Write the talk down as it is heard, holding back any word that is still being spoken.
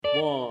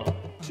One,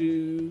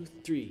 two,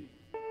 three.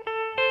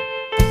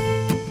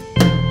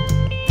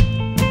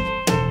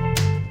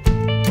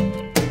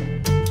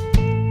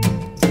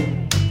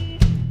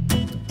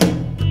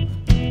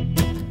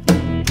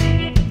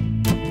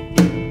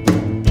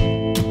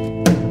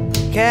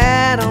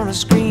 Cat on a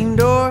screen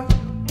door,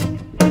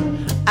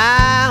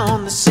 eye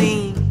on the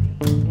scene,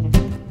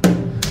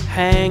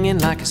 hanging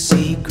like a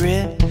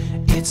secret.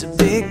 It's a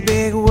big,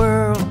 big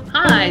world.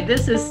 Hi,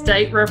 this is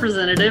State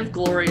Representative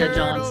Gloria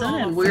Johnson,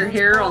 and we're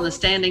here on the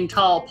Standing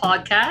Tall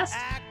podcast,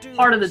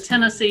 part of the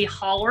Tennessee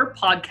Holler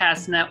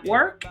Podcast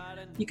Network.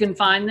 You can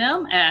find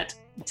them at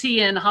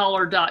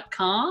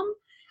tnholler.com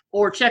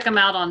or check them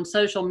out on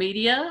social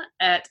media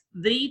at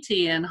the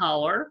TN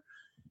Holler.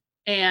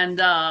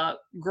 And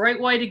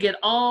great way to get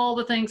all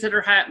the things that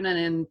are happening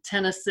in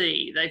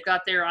Tennessee. They've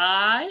got their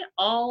eye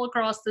all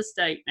across the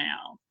state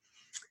now.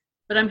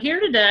 But I'm here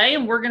today,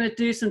 and we're going to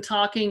do some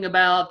talking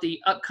about the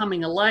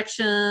upcoming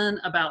election,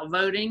 about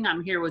voting.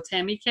 I'm here with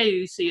Tammy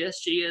Cayucius.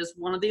 She is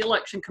one of the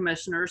election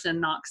commissioners in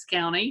Knox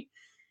County.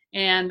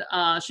 And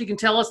she can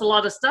tell us a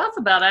lot of stuff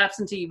about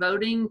absentee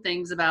voting,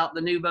 things about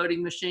the new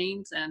voting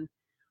machines, and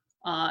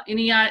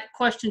any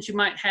questions you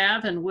might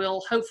have. And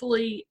we'll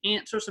hopefully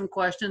answer some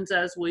questions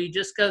as we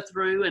just go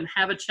through and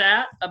have a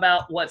chat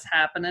about what's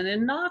happening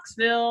in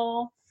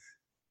Knoxville.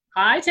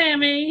 Hi,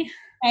 Tammy.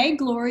 Hey,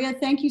 Gloria,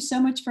 thank you so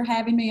much for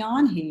having me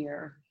on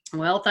here.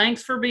 Well,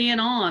 thanks for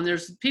being on.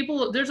 There's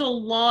a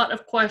lot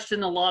of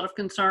question, a lot of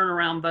concern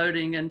around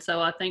voting. And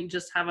so I think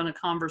just having a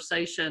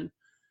conversation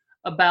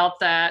about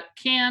that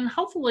can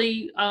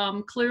hopefully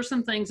clear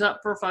some things up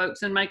for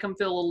folks and make them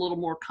feel a little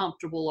more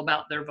comfortable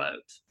about their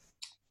vote.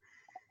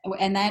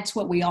 And that's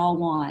what we all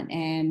want.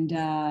 And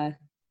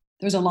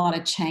there's a lot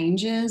of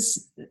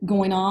changes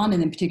going on.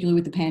 And in particular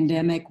with the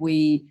pandemic,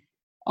 we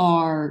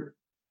are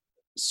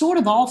sort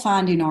of all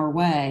finding our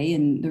way,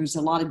 and there's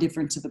a lot of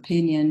difference of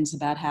opinions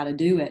about how to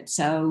do it.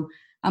 So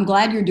I'm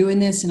glad you're doing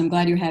this, and I'm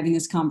glad you're having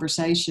this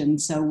conversation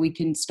so we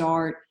can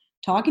start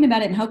talking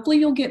about it, and hopefully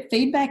you'll get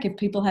feedback if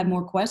people have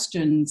more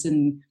questions,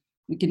 and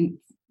we can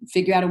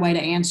figure out a way to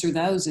answer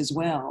those as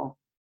well.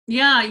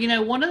 Yeah,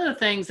 one of the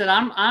things that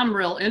I'm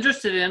real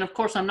interested in, of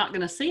course, I'm not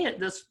going to see it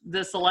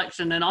this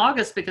election in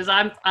August because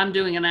I'm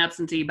doing an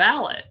absentee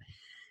ballot.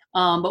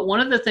 But one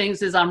of the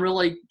things is I'm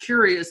really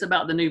curious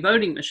about the new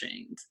voting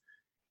machines.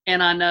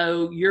 And I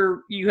know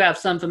you have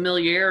some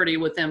familiarity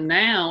with them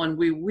now, and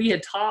we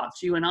had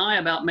talked, you and I,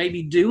 about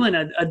maybe doing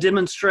a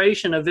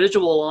demonstration, a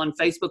visual on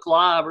Facebook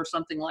Live or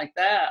something like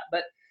that.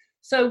 But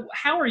so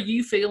how are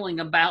you feeling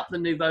about the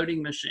new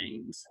voting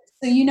machines?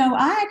 So,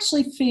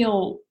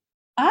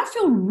 I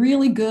feel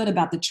really good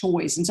about the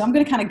choice. And so I'm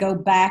going to kind of go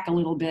back a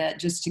little bit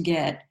just to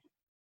get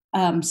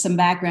some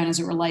background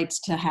as it relates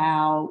to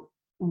how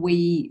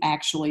we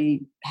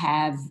actually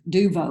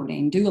do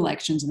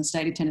elections in the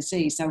state of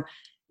Tennessee. So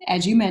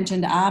as you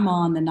mentioned, I'm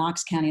on the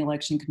Knox County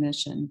Election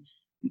Commission.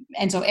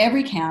 And so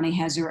every county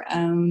has their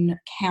own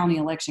county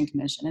election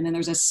commission. And then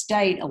there's a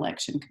state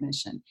election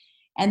commission.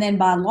 And then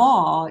by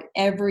law,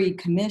 every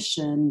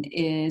commission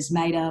is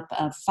made up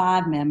of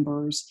 5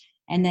 members.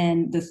 And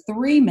then the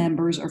 3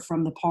 members are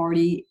from the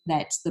party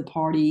that's the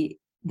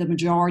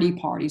majority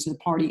party, so the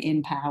party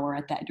in power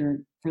at that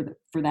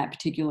for that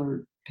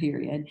particular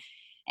period.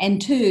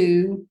 And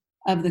 2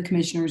 of the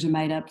commissioners are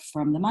made up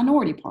from the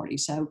minority party.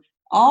 So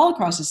all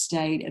across the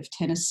state of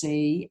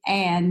Tennessee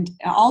and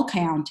all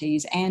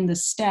counties and the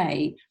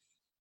state,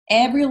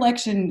 every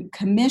election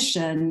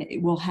commission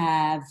will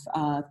have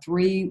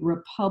 3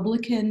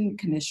 Republican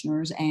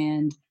commissioners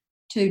and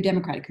 2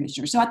 Democratic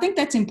commissioners. So I think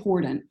that's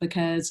important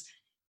because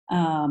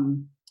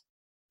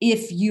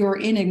if you're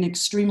in an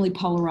extremely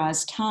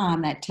polarized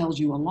time, that tells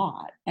you a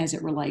lot as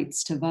it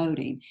relates to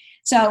voting.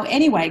 So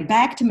anyway,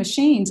 back to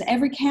machines.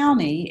 Every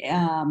county,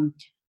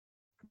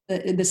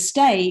 the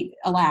state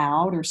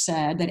allowed or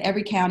said that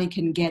every county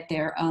can get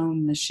their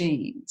own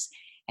machines.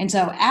 And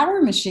so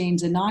our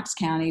machines in Knox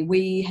County,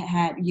 we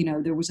had,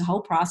 there was a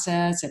whole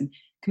process, and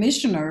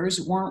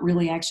commissioners weren't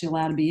really actually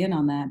allowed to be in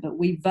on that, but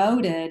we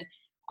voted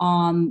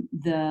on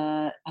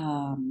the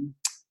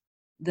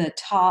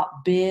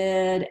top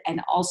bid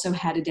and also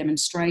had a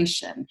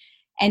demonstration.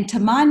 And to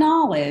my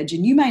knowledge,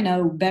 and you may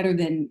know better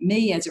than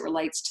me as it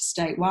relates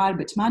to statewide,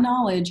 but to my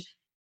knowledge,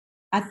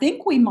 I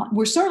think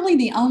we're certainly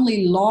the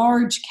only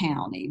large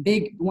county,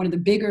 one of the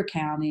bigger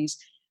counties,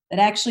 that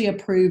actually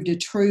approved a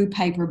true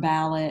paper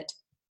ballot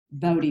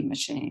voting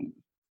machine.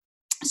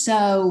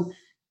 So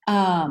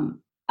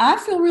I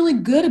feel really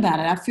good about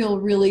it. I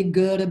feel really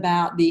good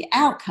about the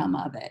outcome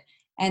of it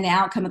and the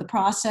outcome of the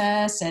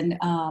process. And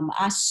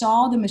I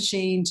saw the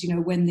machines,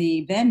 when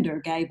the vendor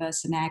gave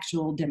us an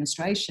actual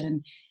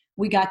demonstration,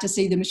 we got to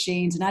see the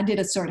machines, and I did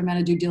a certain amount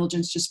of due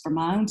diligence just for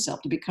my own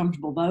self to be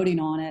comfortable voting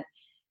on it.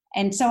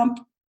 And so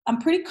I'm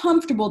pretty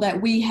comfortable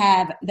that we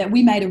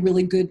made a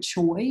really good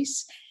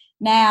choice.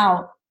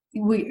 Now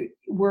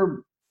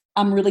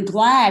I'm really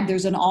glad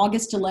there's an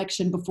August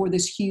election before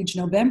this huge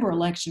November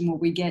election where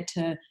we get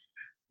to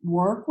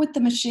work with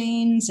the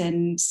machines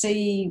and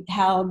see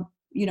how,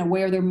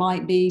 where there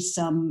might be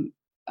some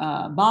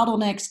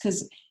bottlenecks,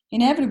 because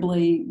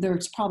inevitably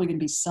there's probably going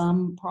to be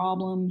some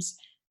problems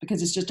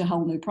because it's just a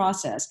whole new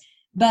process.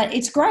 But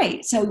it's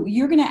great. So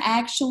you're going to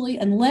actually,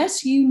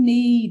 unless you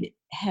need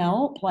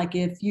help, like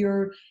if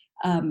you're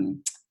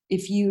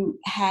if you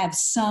have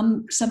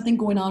something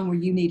going on where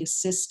you need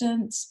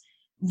assistance,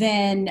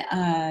 then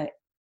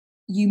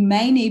you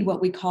may need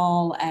what we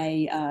call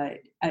a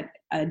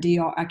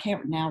DR. I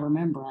can't now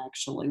remember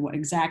actually what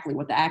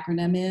the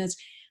acronym is,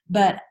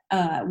 but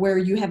where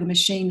you have a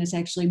machine that's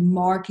actually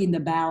marking the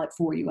ballot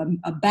for you,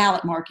 a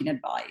ballot marking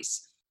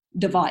device,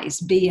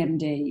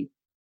 BMD.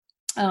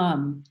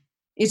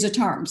 Is a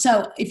term.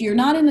 So if you're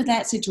not in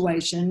that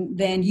situation,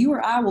 then you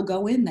or I will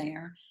go in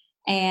there.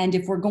 And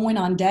if we're going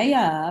on day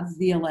of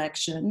the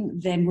election,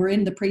 then we're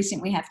in the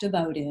precinct we have to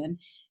vote in.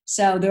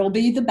 So there'll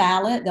be the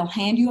ballot. They'll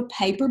hand you a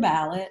paper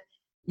ballot.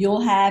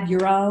 You'll have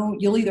your own,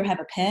 you'll either have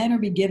a pen or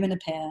be given a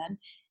pen,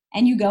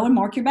 and you go and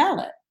mark your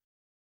ballot.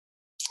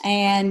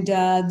 And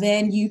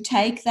then you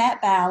take that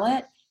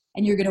ballot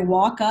and you're going to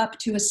walk up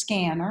to a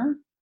scanner.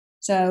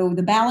 So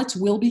the ballots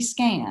will be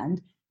scanned.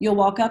 You'll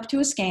walk up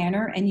to a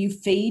scanner and you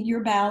feed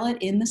your ballot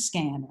in the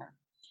scanner.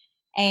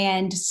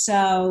 And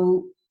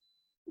so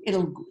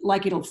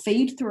it'll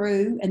feed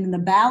through, and then the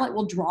ballot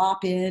will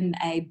drop in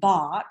a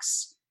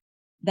box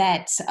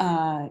that's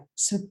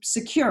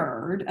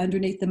secured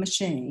underneath the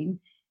machine,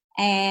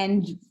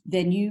 and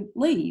then you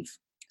leave.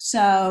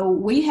 So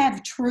we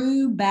have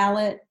true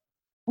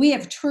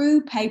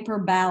paper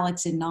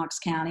ballots in Knox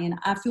County, and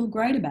I feel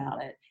great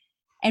about it.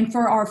 And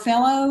for our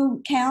fellow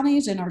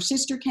counties and our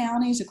sister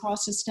counties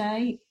across the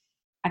state,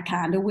 I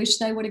kind of wish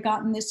they would have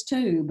gotten this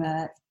too,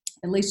 but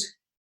at least,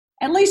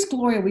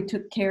 Gloria, we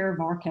took care of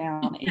our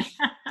county.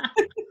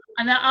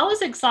 And I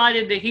was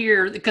excited to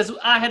hear, because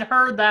I had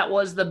heard that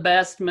was the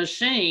best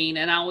machine,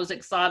 and I was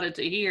excited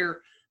to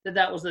hear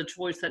that was the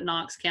choice that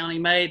Knox County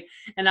made.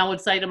 And I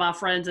would say to my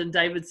friends in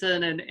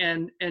Davidson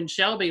and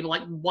Shelby,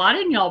 like, why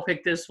didn't y'all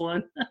pick this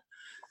one?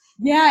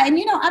 Yeah, and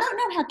I don't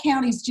know how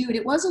counties do it.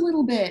 It was a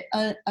little bit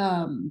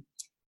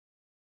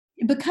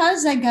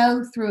because they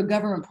go through a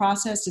government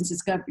process, since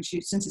it's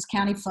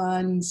county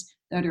funds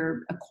that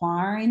are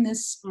acquiring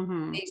this,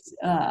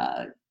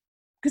 because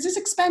it's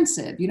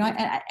expensive. They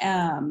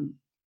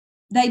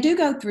do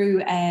go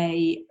through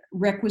a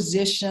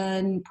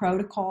requisition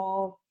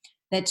protocol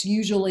that's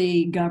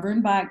usually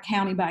governed by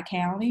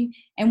county,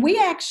 and we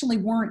actually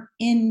weren't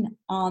in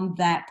on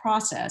that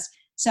process.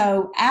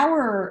 So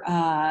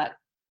our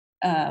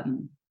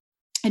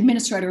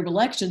administrator of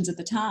elections at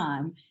the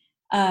time,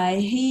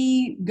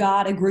 he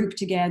got a group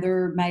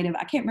together made of,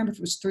 I can't remember if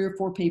it was 3 or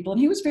 4 people,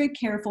 and he was very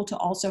careful to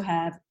also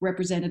have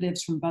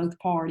representatives from both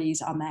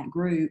parties on that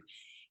group.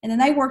 And then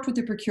they worked with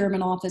the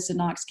procurement office in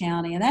Knox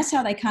County, and that's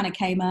how they kind of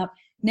came up,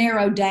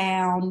 narrowed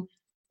down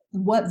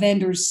what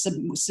vendors'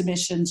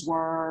 submissions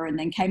were, and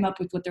then came up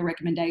with what their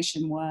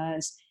recommendation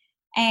was.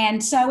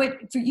 And so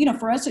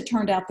for us, it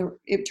turned out,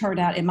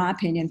 in my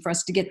opinion, for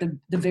us to get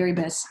the very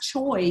best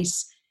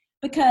choice,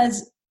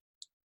 because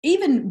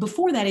even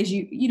before that, as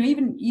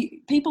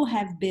people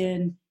have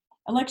been,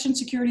 election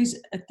security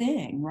is a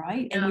thing,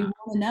 right? Yeah. And we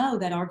want to know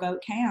that our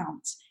vote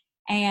counts.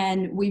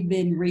 And we've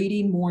been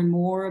reading more and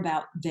more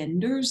about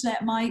vendors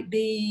that might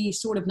be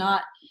sort of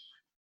not,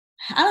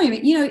 I don't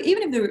even,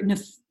 even if they're,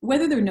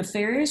 whether they're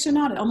nefarious or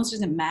not, it almost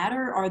doesn't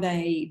matter. Are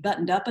they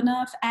buttoned up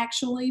enough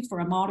actually for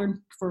a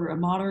modern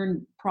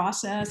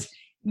process?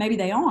 Maybe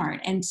they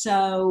aren't. And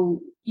so,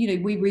 we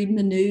read in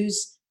the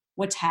news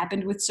what's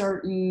happened with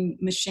certain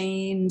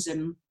machines.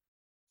 And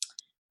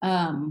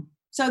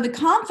so the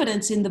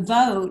confidence in the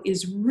vote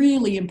is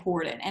really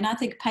important. And I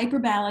think paper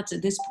ballots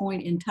at this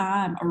point in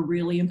time are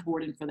really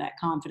important for that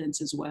confidence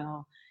as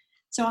well.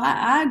 So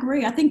I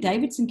agree. I think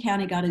Davidson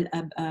County got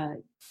a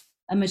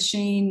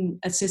machine,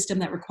 a system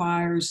that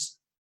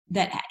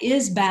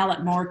is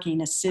ballot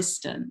marking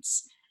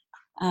assistance.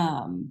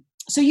 So,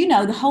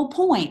 the whole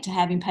point to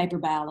having paper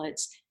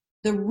ballots,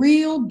 the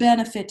real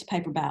benefit to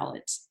paper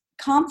ballots,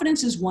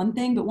 confidence is one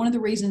thing, but one of the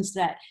reasons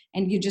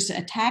and you just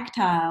a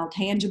tactile,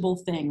 tangible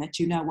thing that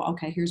well,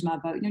 okay, here's my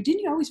vote. Didn't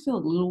you always feel a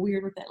little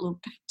weird with that little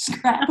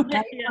scrap of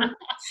paper? Yeah.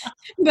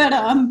 But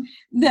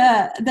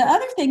the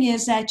other thing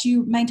is that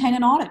you maintain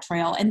an audit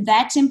trail, and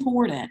that's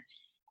important.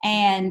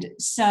 And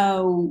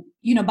so,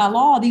 by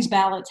law, these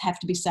ballots have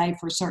to be saved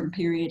for a certain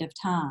period of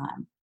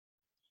time.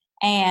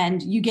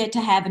 And you get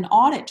to have an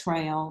audit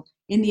trail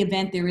in the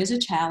event there is a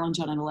challenge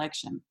on an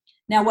election.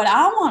 Now, what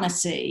I want to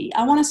see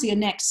a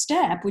next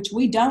step, which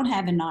we don't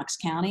have in Knox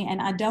County,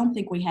 and I don't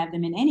think we have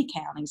them in any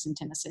counties in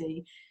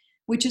Tennessee,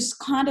 which is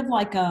kind of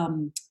like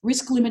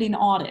risk limiting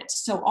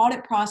audits. So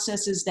audit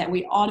processes that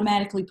we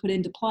automatically put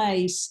into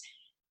place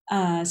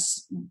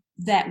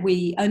that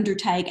we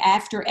undertake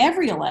after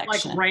every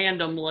election. Like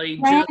randomly.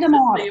 Random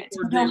audits.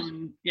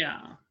 Yeah.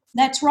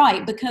 That's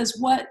right, because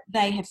what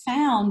they have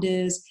found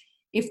is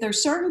if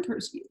there's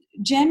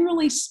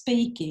generally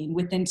speaking,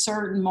 within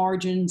certain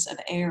margins of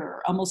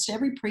error, almost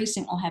every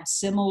precinct will have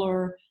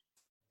similar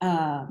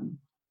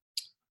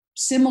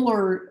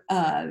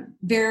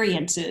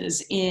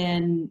variances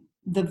in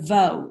the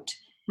vote.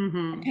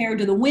 compared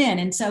to the win.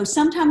 And so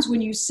sometimes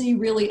when you see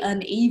really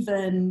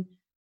uneven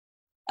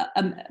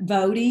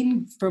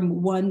voting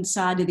from one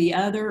side to the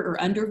other, or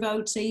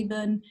undervotes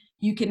even,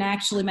 you can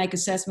actually make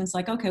assessments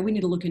like, okay, we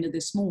need to look into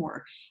this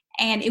more.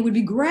 And it would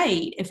be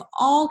great if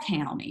all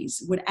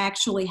counties would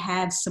actually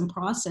have some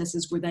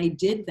processes where they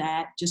did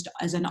that just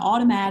as an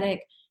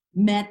automatic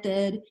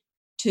method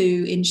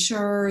to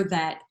ensure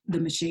that the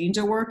machines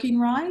are working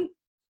right,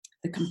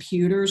 the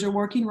computers are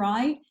working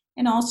right,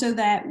 and also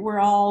that we're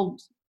all,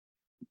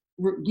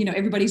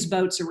 everybody's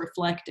votes are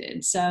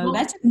reflected. So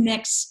that's the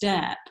next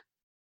step.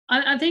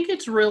 I think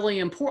it's really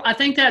important. I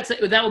think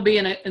that would be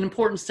an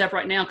important step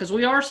right now, because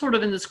we are sort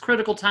of in this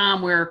critical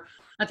time where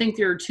I think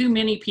there are too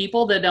many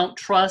people that don't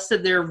trust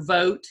that their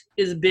vote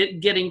is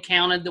getting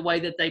counted the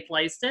way that they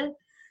placed it.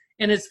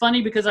 And it's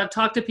funny because I've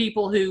talked to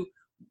people who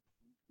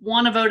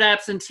want to vote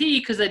absentee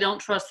because they don't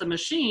trust the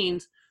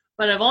machines,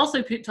 but I've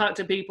also talked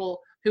to people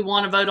who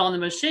want to vote on the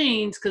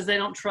machines because they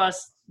don't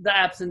trust the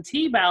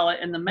absentee ballot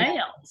in the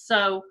mail.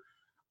 So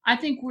I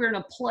think we're in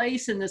a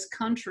place in this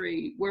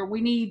country where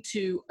we need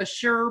to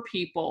assure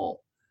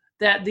people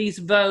that these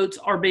votes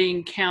are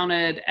being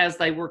counted as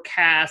they were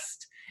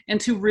cast,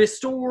 and to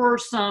restore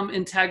some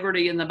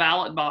integrity in the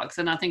ballot box.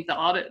 And I think the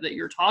audit that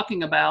you're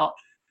talking about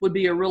would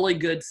be a really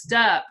good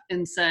step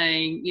in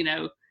saying,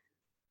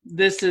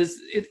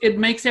 it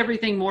makes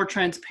everything more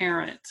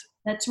transparent.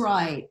 That's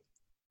right.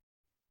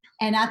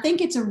 And I think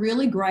it's a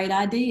really great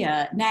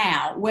idea.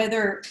 Now,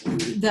 whether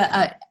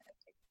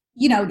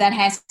that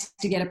has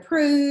to get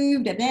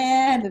approved, and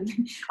then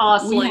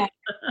costly.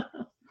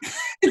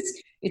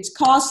 It's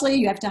costly.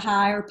 You have to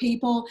hire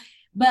people.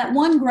 But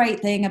one great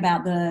thing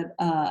about the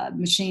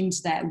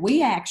machines that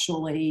we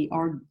actually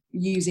are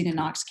using in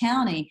Knox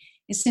County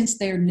is, since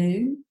they're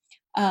new,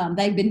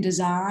 they've been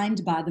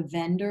designed by the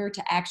vendor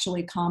to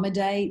actually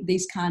accommodate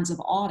these kinds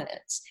of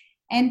audits.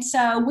 And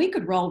so we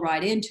could roll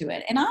right into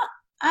it. And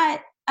I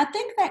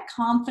think that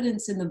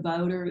confidence in the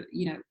voter,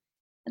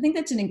 I think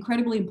that's an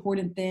incredibly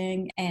important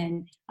thing.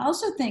 And I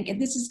also think,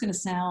 and this is going to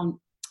sound,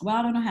 well,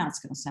 I don't know how it's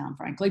going to sound,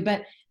 frankly,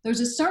 but there's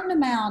a certain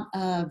amount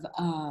of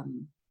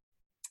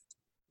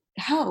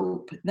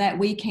hope that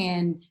we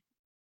can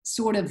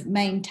sort of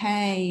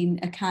maintain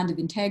a kind of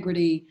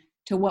integrity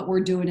to what we're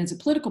doing as a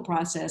political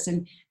process.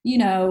 And,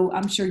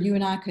 I'm sure you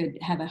and I could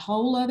have a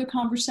whole other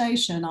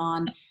conversation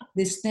on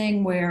this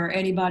thing where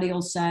anybody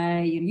will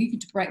say, you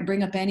can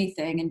bring up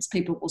anything and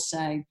people will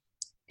say,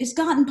 it's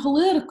gotten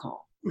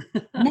political.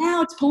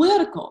 Now it's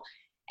political.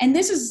 And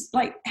this is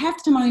like, half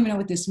the time I don't even know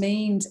what this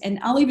means. And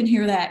I'll even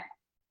hear that,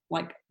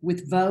 like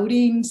with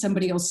voting,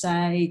 somebody will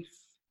say,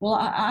 well,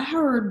 I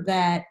heard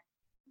that,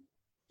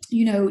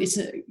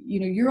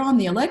 you're on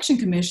the election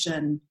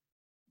commission.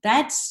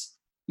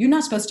 You're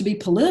not supposed to be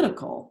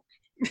political.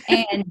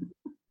 And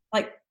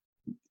like,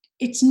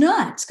 it's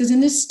nuts, because in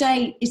this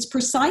state, it's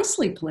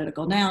precisely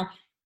political. Now,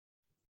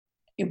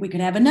 if we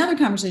could have another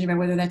conversation about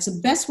whether that's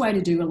the best way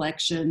to do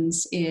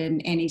elections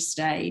in any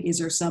state. Is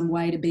there some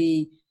way to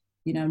be,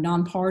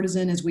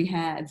 nonpartisan as we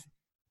have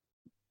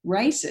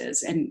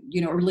races and,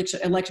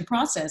 election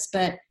process?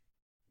 But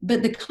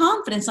the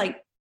confidence,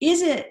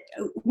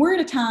 we're at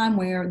a time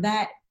where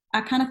that, I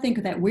kind of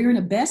think that we're in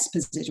a best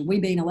position, we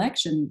being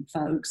election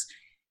folks,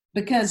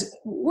 because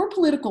we're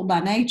political by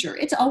nature.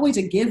 It's always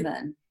a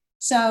given.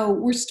 So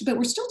we're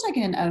still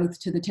taking an oath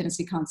to the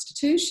Tennessee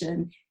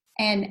Constitution,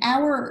 and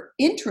our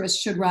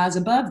interests should rise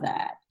above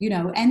that,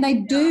 and they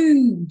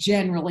do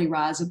generally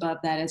rise above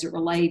that as it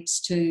relates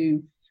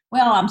to,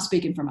 well, I'm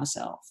speaking for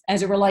myself,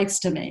 as it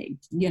relates to me,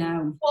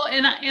 Well,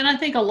 and I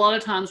think a lot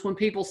of times when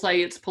people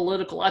say it's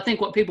political, I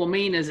think what people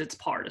mean is it's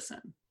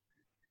partisan.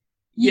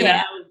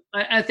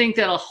 I think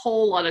that a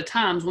whole lot of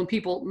times when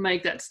people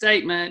make that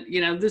statement,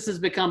 this has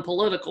become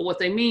political, what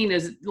they mean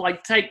is,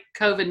 like, take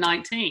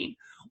COVID-19.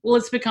 Well,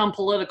 it's become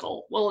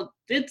political. Well,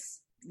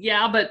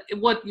 but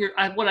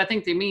what I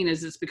think they mean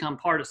is it's become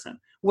partisan.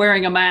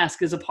 Wearing a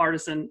mask is a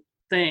partisan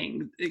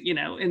thing,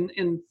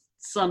 in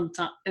some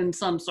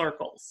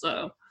circles.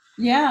 So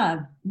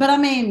yeah, but I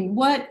mean,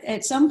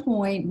 at some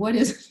point, what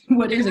is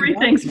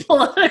everything's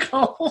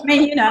political? I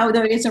mean,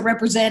 it's a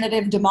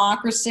representative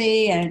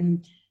democracy,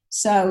 and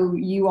so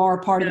you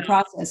are part of the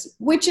process,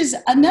 which is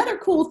another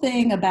cool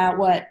thing about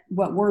what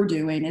we're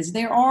doing. Is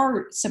there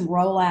are some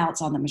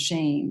rollouts on the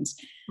machines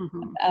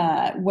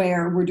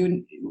where we're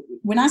doing,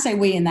 when I say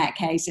we in that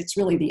case, it's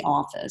really the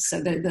office.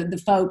 So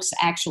the folks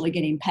actually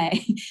getting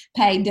paid,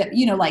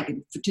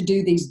 to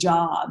do these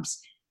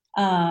jobs.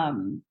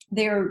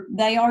 They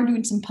are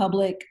doing some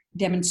public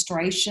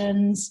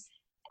demonstrations,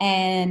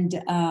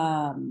 and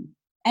I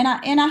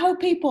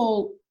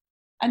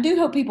do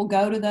hope people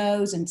go to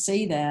those and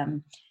see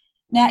them.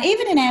 Now,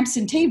 even in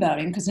absentee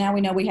voting, because now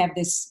we know we have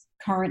this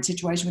current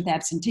situation with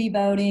absentee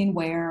voting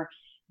where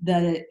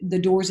the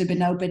doors have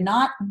been open,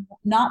 not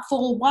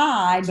full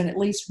wide, but at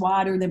least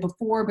wider than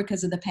before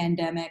because of the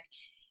pandemic.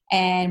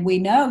 And we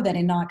know that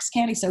in Knox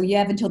County, so you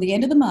have until the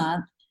end of the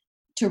month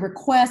to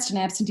request an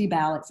absentee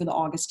ballot for the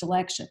August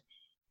election.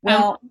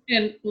 Well,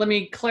 and let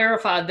me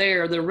clarify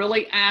there. They're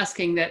really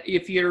asking that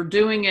if you're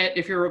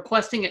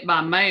requesting it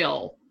by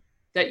mail,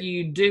 that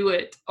you do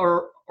it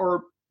or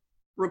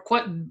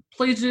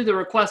please do the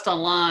request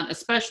online,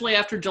 especially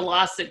after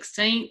July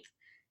 16th.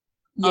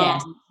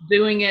 yes.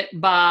 Doing it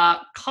by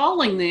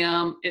calling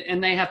them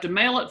and they have to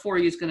mail it for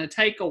you is going to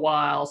take a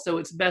while. So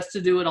it's best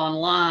to do it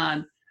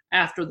online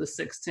after the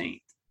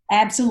 16th.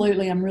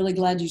 Absolutely. I'm really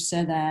glad you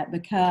said that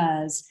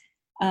because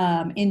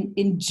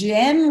in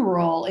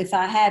general, if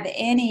I have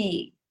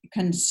any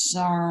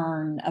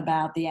concern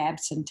about the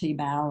absentee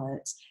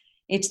ballots,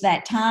 it's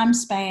that time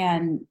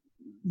span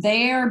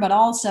there, but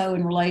also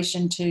in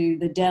relation to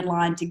the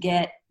deadline to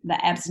get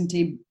the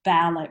absentee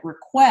ballot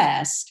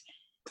request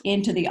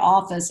into the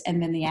office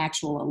and then the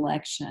actual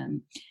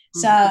election.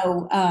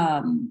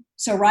 Mm-hmm.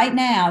 So right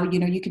now,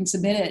 you can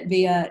submit it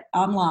via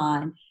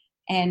online,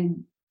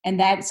 and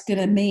that's going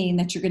to mean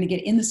that you're going to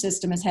get in the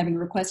system as having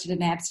requested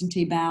an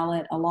absentee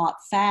ballot a lot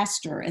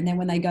faster. And then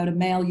when they go to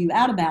mail you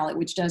out a ballot,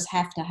 which does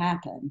have to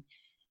happen,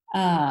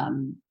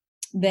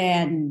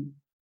 then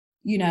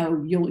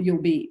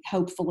you'll be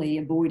hopefully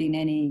avoiding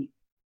any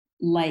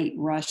late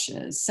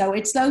rushes. So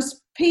it's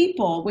those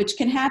people, which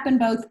can happen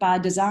both by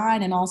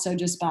design and also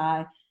just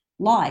by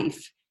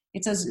life.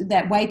 It's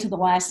that way to the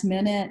last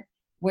minute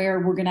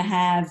where we're going to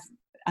have,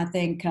 I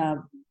think,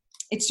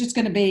 it's just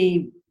going to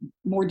be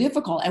more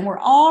difficult. And we're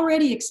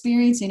already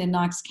experiencing in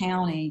Knox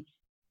County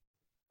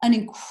an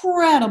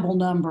incredible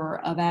number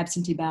of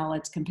absentee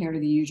ballots compared to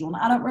the usual. And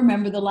I don't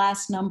remember the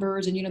last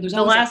numbers. And, there's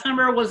the last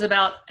number was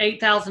about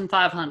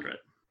 8,500.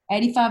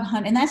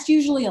 8,500, and that's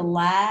usually a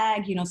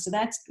lag, so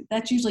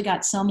that's usually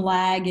got some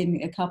lag in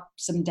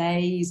some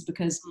days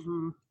because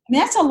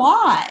that's a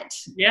lot.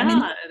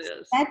 Yeah, it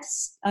is.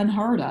 That's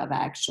unheard of,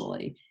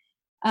 actually.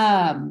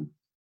 And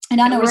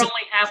I know we're only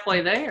halfway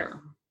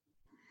there,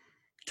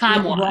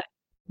 time-wise.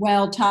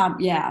 Well,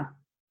 yeah.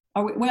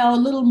 A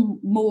little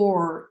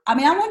more. I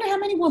wonder how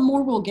many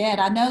more we'll get.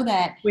 I know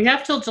that we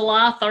have till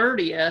July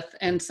 30th,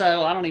 and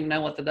so I don't even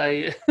know what the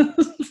day is.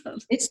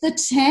 It's the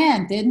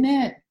 10th, isn't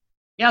it?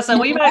 Yeah, so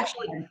we've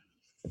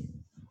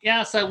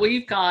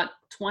got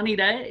 20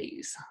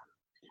 days.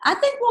 I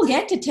think we'll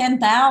get to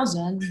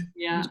 10,000.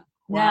 Yeah.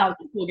 Now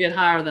we'll get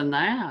higher than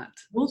that.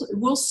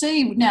 We'll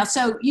see. Now,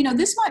 so,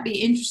 this might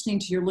be interesting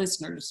to your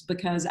listeners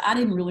because I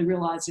didn't really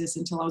realize this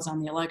until I was on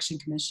the Election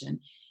Commission.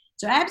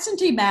 So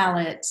absentee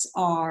ballots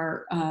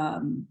are,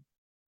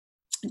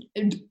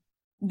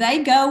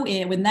 they go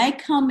in, when they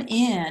come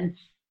in,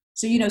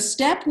 so,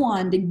 step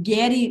one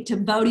to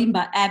voting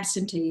by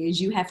absentee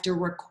is you have to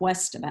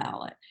request a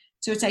ballot.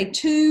 So it's a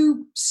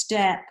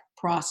 2-step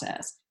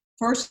process.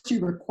 First,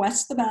 you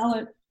request the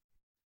ballot,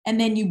 and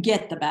then you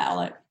get the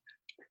ballot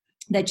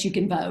that you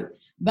can vote.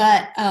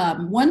 But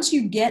once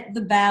you get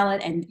the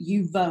ballot and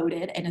you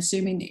voted, and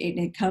assuming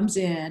it comes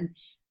in,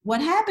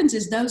 what happens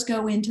is those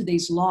go into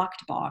these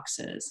locked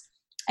boxes.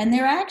 And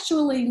they're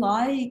actually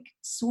like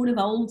sort of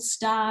old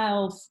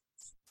style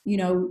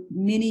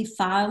mini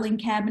filing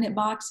cabinet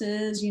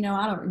boxes.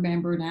 I don't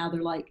remember now.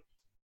 They're like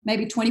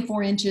maybe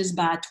 24 inches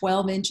by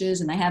 12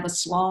 inches and they have a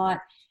slot.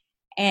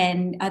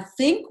 And I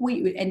think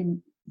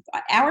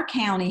our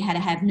county had to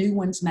have new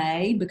ones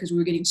made because we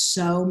were getting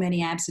so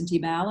many absentee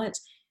ballots.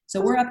 So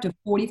we're up to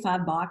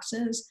 45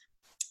 boxes.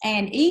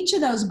 And each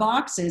of those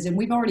boxes, and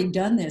we've already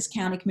done this,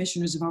 county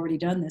commissioners have already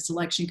done this,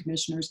 election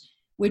commissioners,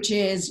 which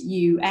is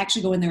you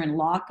actually go in there and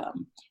lock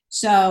them.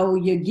 So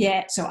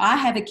I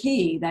have a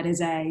key that is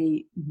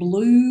a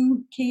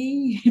blue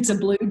key. It's a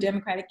blue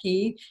Democratic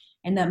key.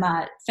 And then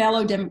my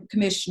fellow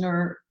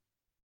commissioner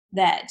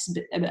that's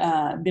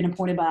been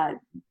appointed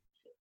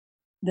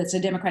that's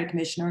a Democratic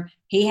commissioner,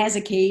 he has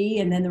a key.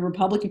 And then the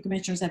Republican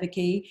commissioners have a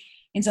key.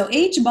 And so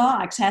each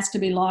box has to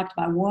be locked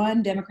by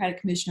one Democratic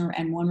commissioner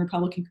and one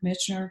Republican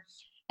commissioner.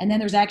 And then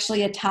there's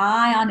actually a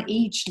tie on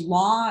each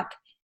lock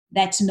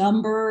that's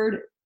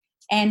numbered.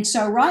 And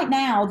so right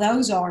now,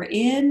 those are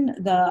in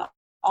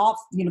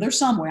they're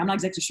somewhere. I'm not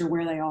exactly sure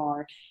where they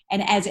are.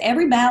 And as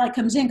every ballot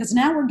comes in, because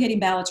now we're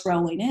getting ballots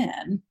rolling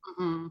in,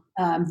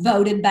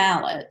 voted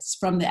ballots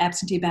from the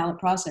absentee ballot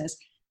process,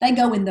 they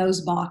go in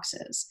those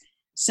boxes.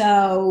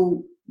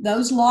 So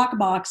those lock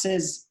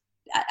boxes,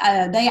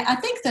 I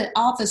think the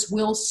office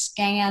will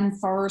scan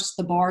first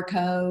the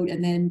barcode,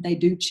 and then they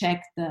do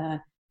check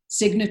the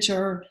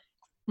signature,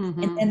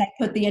 and then they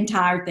put the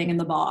entire thing in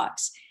the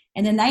box.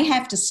 And then they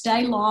have to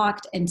stay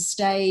locked and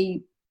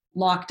stay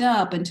locked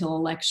up until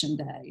election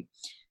day.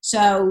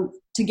 So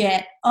to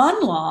get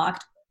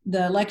unlocked,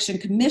 the election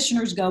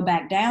commissioners go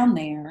back down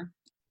there,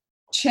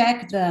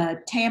 check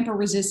the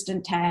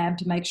tamper-resistant tab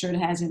to make sure it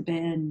hasn't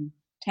been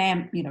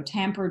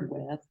tampered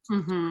with,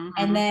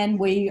 and then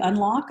we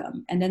unlock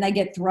them, and then they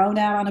get thrown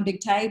out on a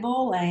big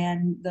table,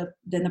 and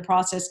then the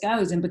process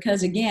goes. And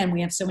because again we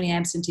have so many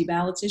absentee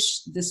ballots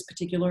this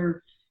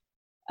particular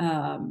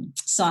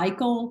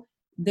cycle,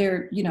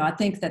 I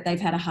think that they've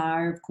had to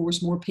hire, of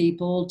course, more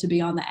people to be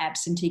on the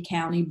absentee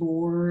county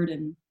board,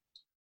 and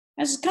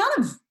it's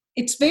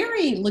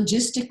very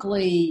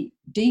logistically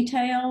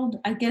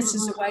detailed, I guess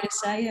is the way to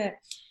say it.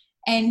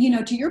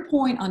 And, to your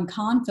point on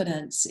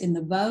confidence in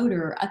the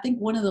voter, I think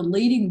one of the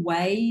leading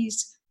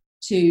ways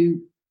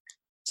to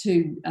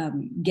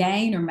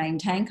gain or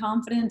maintain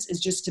confidence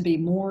is just to be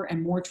more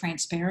and more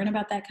transparent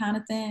about that kind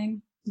of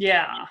thing.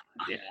 Yeah.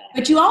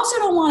 But you also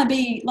don't want to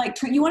be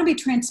you want to be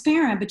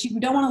transparent, but you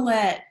don't want to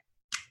let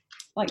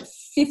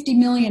 50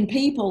 million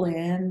people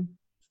in,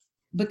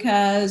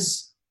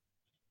 because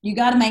you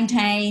got to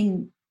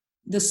maintain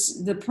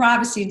the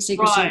privacy and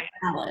secrecy of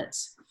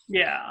ballots.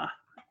 Yeah.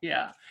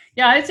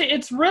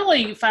 It's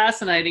really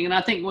fascinating, and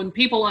I think when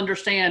people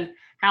understand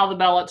how the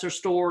ballots are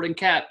stored and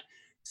kept,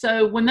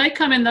 so when they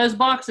come in those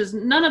boxes,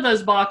 none of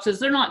those boxes,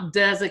 they're not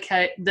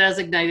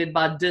designated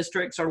by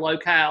districts or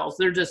locales.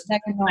 They're just, they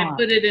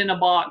put it in a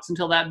box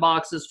until that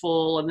box is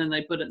full, and then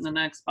they put it in the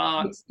next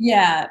box.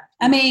 Yeah.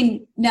 I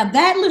mean, now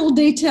that little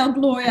detail,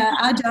 Gloria,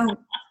 I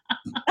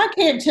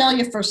can't tell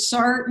you for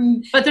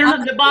certain. But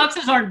the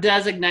boxes aren't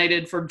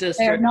designated for districts.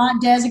 They're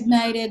not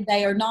designated.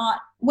 They are not,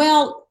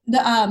 well,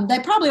 they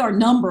probably are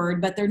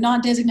numbered, but they're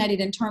not designated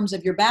in terms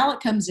of your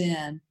ballot comes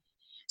in.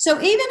 So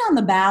even on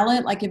the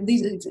ballot, like if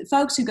these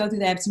folks who go through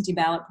the absentee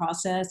ballot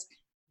process,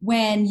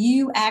 when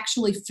you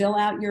actually fill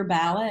out your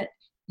ballot,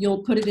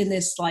 you'll put it in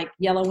this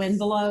yellow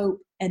envelope.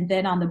 And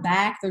then on the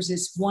back, there's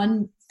this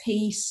one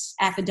piece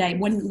affidavit,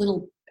 one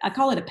little, I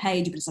call it a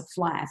page, but it's a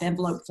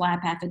envelope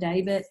flap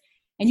affidavit.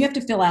 And you have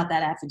to fill out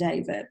that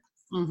affidavit.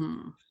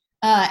 Mm-hmm.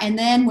 And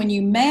then when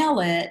you mail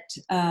it,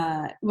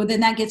 then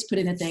that gets put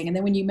in a thing. And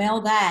then when you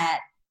mail that,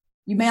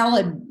 you mail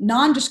a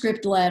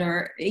nondescript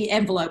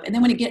envelope. And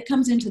then when it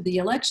comes into the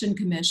election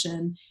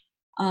commission,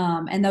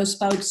 and those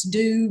folks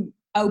do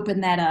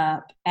open that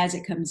up as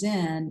it comes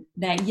in,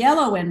 that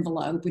yellow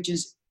envelope, which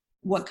is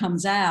what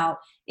comes out,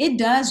 it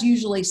does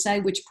usually say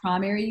which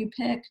primary you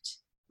picked,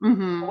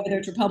 mm-hmm. whether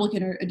it's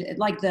Republican or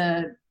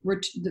the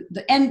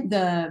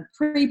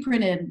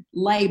pre-printed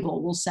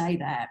label will say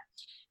that.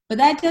 But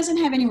that doesn't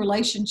have any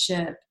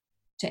relationship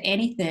to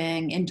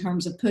anything in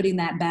terms of putting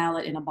that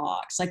ballot in a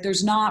box.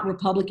 There's not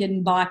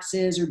Republican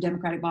boxes or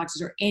Democratic boxes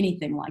or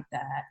anything like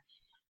that.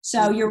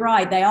 So you're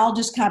right. They all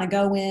just kind of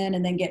go in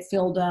and then get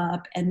filled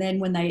up. And then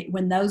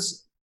when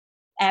those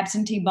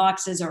absentee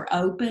boxes are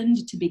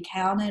opened to be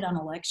counted on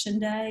election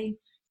day,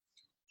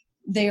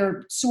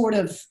 they're sort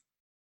of,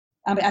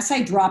 I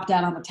say dropped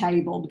out on the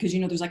table because,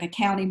 there's a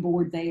counting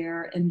board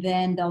there, and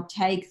then they'll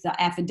take the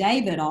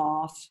affidavit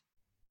off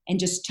and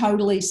just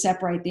totally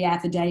separate the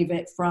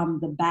affidavit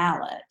from the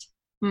ballot.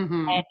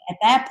 Mm-hmm. And at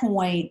that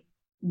point,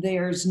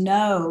 there's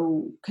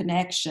no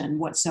connection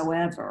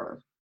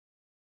whatsoever.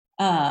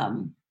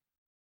 And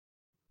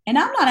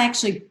I'm not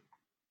actually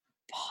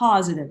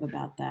positive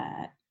about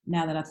that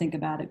now that I think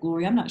about it,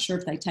 Gloria. I'm not sure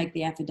if they take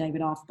the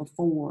affidavit off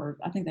before.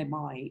 I think they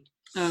might.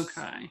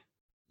 Okay.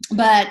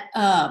 But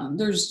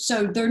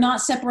they're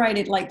not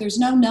separated. There's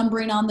no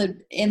numbering on the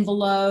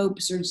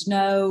envelopes. There's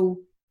no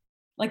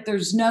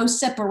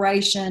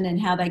separation in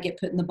how they get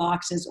put in the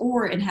boxes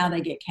or in how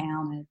they get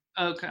counted.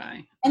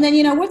 Okay. And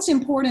then, what's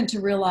important to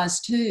realize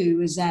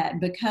too is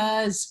that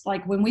because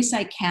when we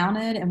say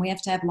counted and we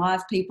have to have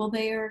live people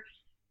there,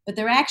 but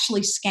they're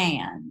actually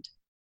scanned.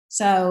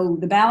 So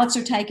the ballots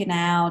are taken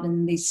out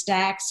and these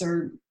stacks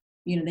are,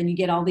 then you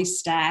get all these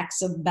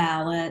stacks of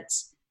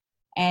ballots,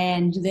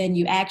 and then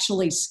you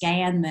actually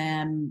scan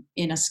them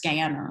in a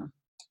scanner.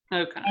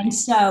 Okay. And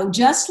so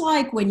just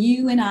like when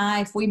you and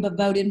I, if we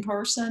vote in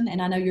person,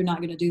 and I know you're not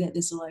going to do that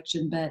this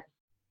election, but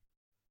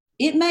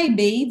it may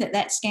be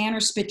that scanner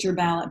spits your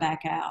ballot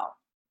back out.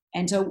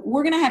 And so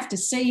we're going to have to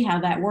see how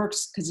that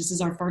works because this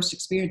is our first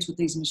experience with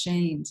these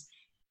machines.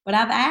 But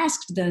I've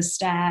asked the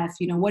staff,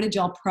 what did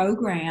y'all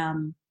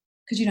program?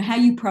 Because, how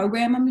you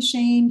program a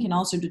machine can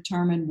also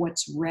determine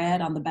what's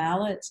read on the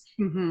ballots.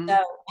 Mm-hmm. So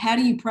how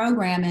do you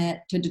program it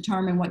to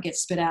determine what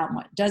gets spit out and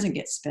what doesn't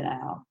get spit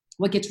out?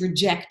 What gets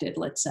rejected,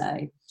 let's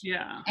say.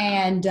 Yeah.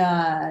 And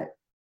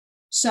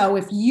so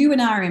if you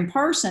and I are in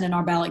person and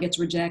our ballot gets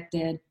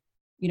rejected,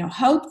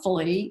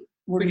 hopefully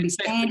we're going to be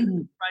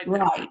standing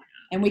right,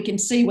 and we can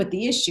see what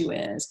the issue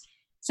is.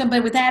 So,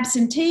 but with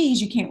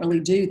absentees, you can't really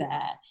do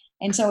that.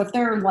 And so if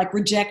there are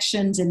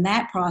rejections in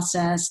that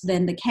process,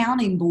 then the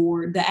counting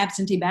board, the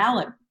absentee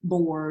ballot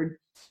board,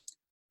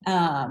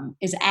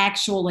 is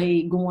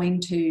actually going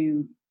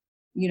to,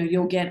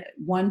 you'll get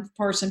one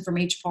person from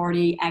each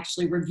party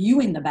actually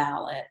reviewing the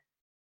ballot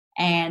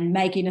and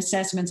making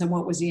assessments on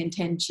what was the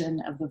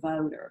intention of the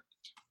voter.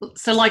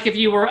 So if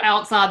you were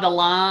outside the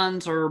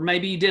lines, or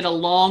maybe you did a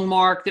long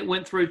mark that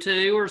went through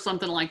two or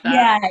something like that.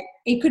 Yeah,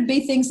 it could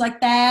be things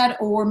like that.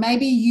 Or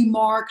maybe you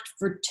marked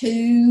for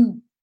two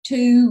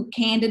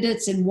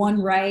candidates in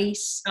one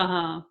race.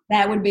 Uh-huh.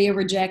 That would be a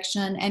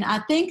rejection. And I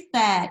think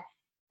that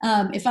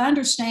if I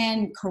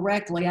understand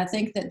correctly, I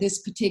think that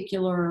this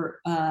particular,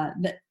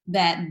 that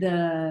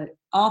the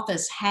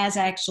office has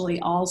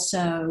actually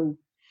also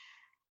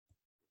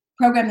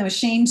programmed the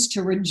machines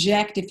to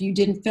reject if you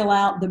didn't fill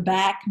out the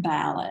back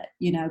ballot,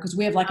 because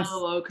we have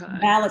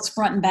ballots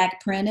front and back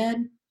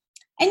printed.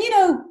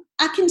 And,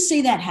 I can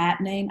see that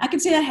happening. I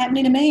can see that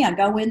happening to me. I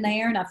go in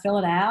there and I fill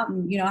it out,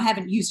 and, I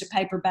haven't used a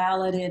paper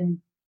ballot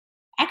in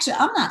actually,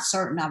 I'm not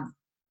certain.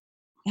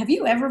 Have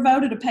you ever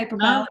voted a paper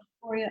No. ballot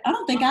for you? I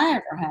don't think I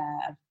ever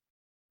have.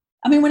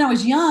 I mean, when I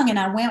was young and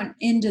I went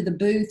into the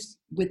booth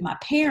with my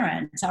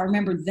parents, I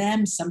remember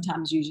them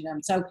sometimes using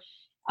them. So,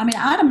 I mean,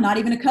 I'm not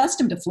even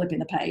accustomed to flipping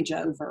the page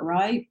over,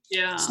 right?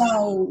 Yeah.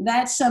 So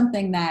that's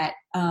something that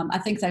I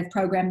think they've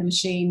programmed the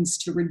machines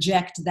to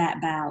reject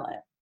that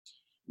ballot.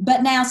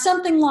 But now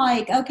something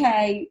like,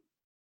 okay,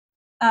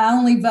 I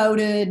only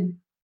voted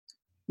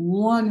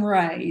one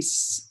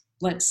race,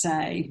 let's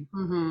say.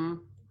 Mm-hmm.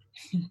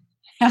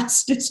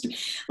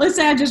 Let's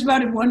say I just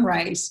voted one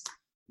race,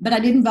 but I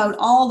didn't vote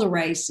all the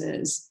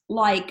races.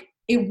 Like,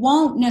 it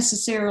won't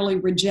necessarily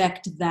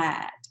reject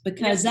that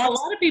because a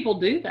lot of people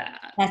do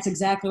that. That's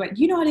exactly right.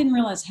 You know, I didn't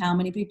realize how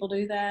many people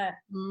do that.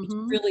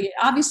 Mm-hmm. Really,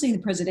 obviously, in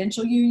the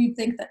presidential year, you'd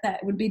think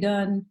that would be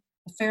done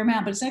a fair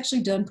amount, but it's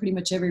actually done pretty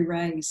much every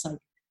race, like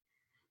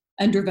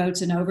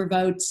undervotes and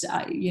overvotes.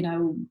 You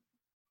know,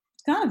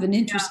 it's kind of an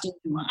interesting.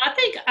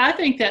 I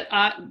think that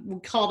I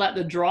would call that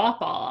the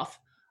drop off.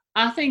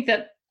 I think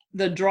that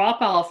the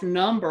drop off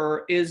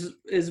number is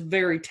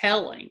very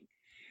telling.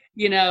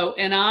 You know,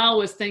 and I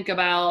always think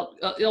about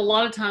a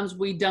lot of times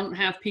we don't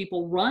have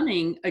people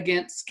running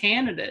against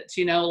candidates.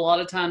 You know, a lot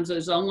of times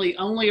there's only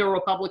a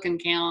Republican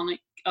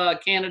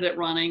candidate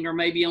running, or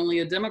maybe only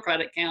a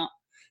Democratic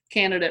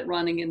candidate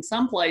running in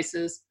some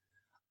places.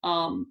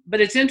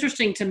 But it's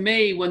interesting to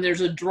me when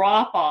there's a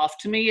drop off.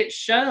 To me, it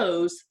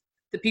shows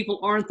that people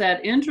aren't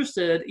that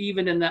interested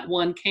even in that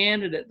one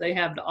candidate they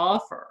have to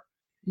offer.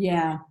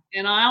 Yeah.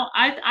 And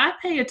I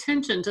pay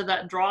attention to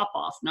that drop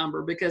off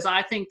number because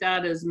I think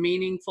that is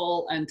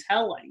meaningful and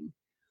telling.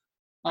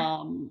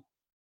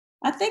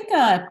 I think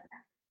I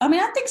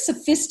think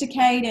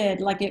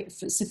sophisticated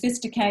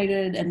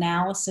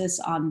analysis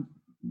on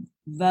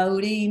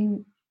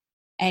voting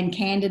and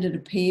candidate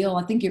appeal,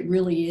 I think it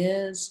really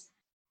is.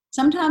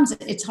 Sometimes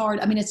it's hard.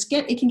 I mean, it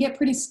can get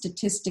pretty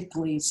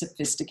statistically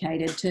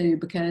sophisticated too,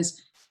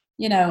 because,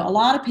 you know, a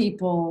lot of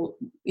people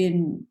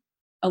in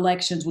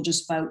elections will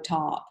just vote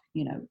top,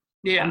 you know.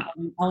 Yeah.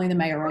 Only the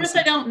mayor. If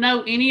they don't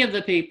know any of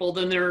the people,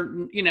 then they're,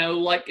 you know,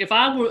 like if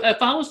I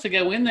was to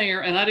go in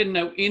there and I didn't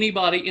know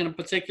anybody in a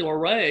particular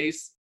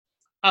race,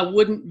 I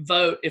wouldn't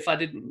vote if I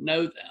didn't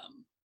know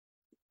them.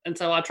 And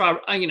so I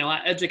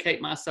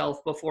educate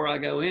myself before I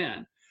go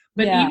in.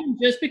 But even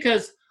just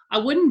because I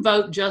wouldn't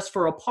vote just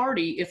for a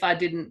party if I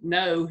didn't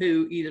know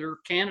who either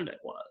candidate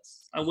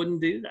was. I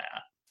wouldn't do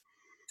that.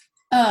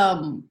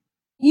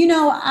 You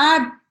know,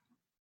 I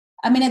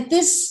mean,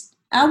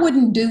 I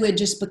wouldn't do it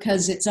just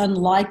because it's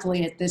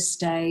unlikely at this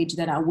stage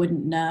that I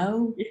wouldn't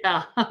know.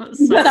 Yeah.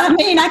 But I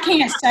mean, I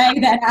can't say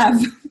that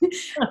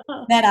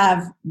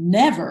I've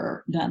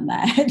never done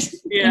that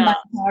in my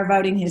entire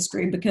voting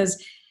history,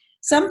 because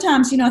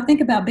sometimes, you know, I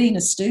think about being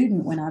a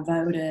student when I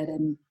voted,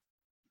 and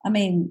I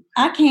mean,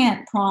 I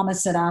can't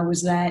promise that I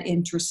was that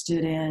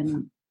interested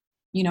in,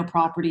 you know,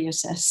 property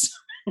assessment.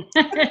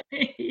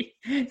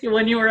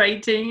 When you were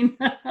 18?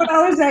 When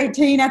I was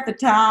 18 at the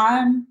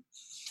time.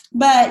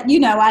 But, you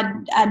know,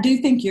 I do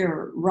think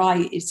you're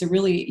right. It's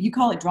you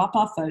call it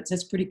drop-off votes.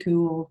 That's pretty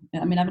cool.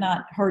 I mean, I've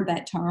not heard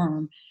that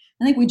term.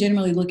 I think we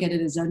generally look at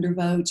it as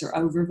undervotes or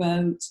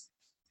overvotes.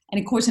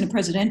 And, of course, in a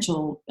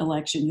presidential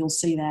election, you'll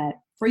see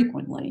that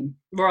frequently.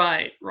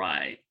 Right.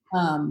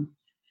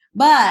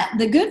 But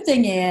the good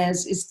thing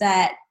is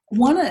that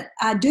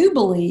I do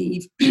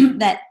believe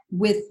that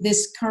with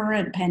this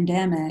current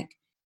pandemic,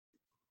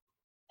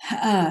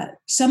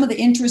 some of the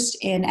interest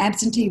in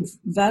absentee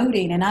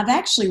voting, and I've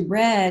actually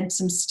read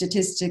some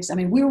statistics. I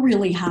mean, we're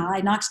really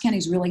high. Knox County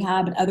is really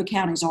high, but other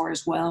counties are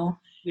as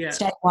well,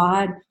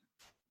 statewide.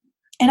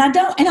 And I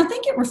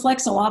think it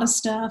reflects a lot of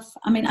stuff.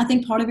 I mean, I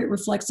think part of it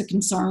reflects a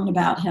concern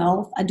about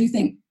health. I do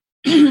think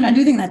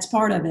that's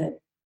part of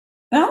it.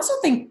 But I also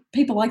think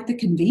people like the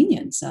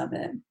convenience of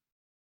it.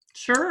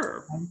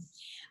 Sure.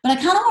 But I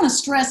kind of want to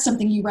stress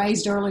something you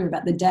raised earlier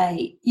about the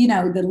date. You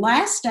know, the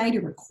last day to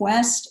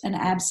request an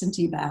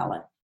absentee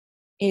ballot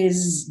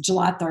is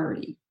July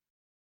 30.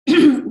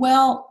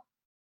 Well,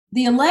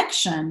 the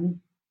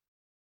election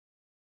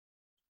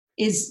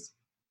is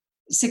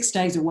 6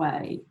 days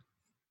away.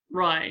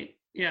 Right.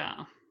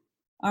 Yeah.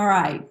 All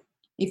right.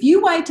 If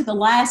you wait to the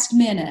last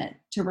minute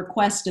to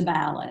request a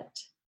ballot,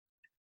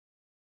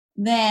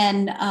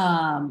 then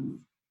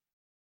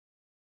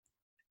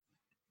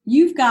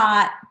you've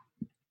got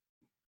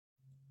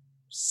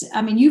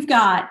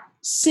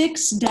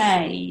 6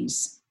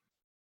 days,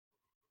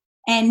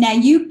 and now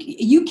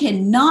you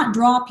cannot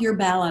drop your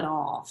ballot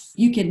off.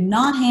 You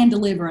cannot hand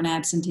deliver an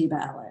absentee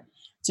ballot.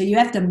 So you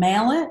have to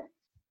mail it.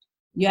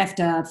 You have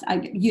to, I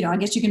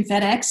guess you can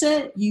FedEx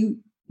it,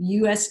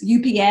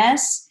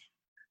 UPS,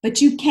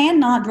 but you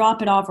cannot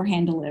drop it off or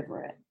hand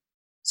deliver it.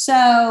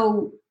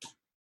 So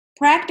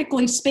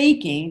practically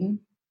speaking,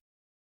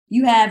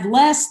 you have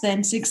less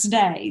than 6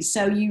 days.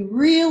 So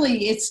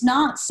it's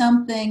not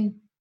something,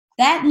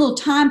 that little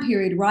time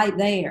period right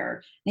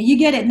there. Now you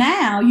get it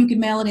now, you can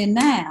mail it in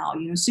now.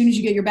 You know, as soon as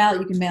you get your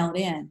ballot, you can mail it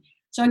in.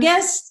 So I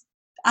guess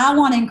I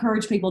want to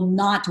encourage people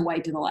not to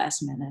wait to the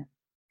last minute.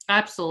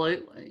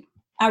 Absolutely.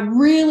 I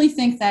really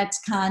think that's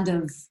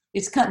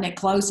it's cutting it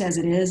close as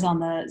it is on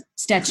the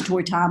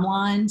statutory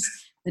timelines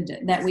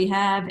that we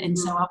have. And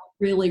so I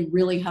really,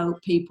 really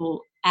hope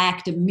people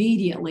act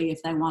immediately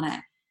if they want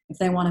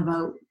to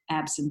vote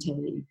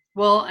absentee.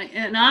 Well,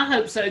 and I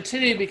hope so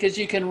too, because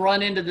you can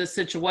run into this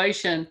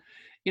situation.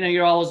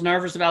 You're always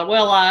nervous about,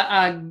 well,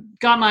 I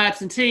got my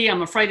absentee.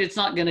 I'm afraid it's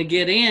not going to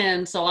get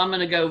in, so I'm going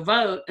to go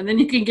vote. And then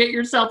you can get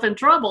yourself in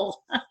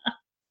trouble.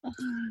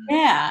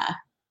 Yeah.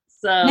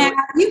 So now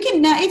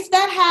if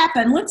that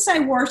happened, let's say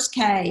worst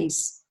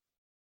case,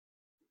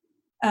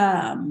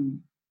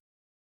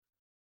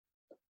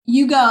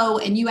 you go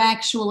and you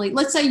actually,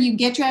 let's say you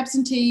get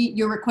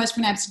your request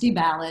for an absentee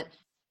ballot,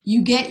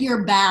 you get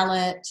your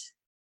ballot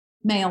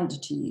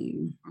mailed to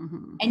you,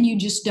 and you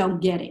just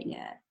don't get it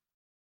yet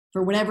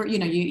for whatever,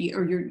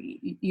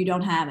 you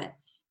don't have it.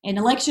 And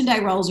election day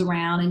rolls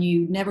around and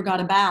you never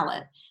got a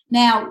ballot.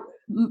 Now,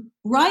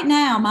 right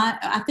now,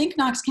 I think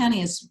Knox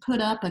County has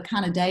put up a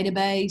kind of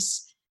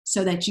database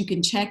so that you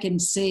can check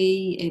and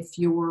see if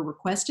your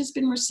request has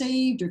been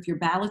received or if your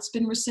ballot's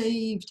been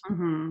received.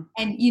 And,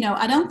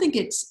 I don't think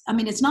it's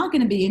not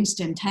going to be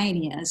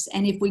instantaneous.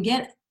 And if we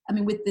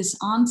with this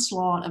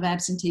onslaught of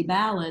absentee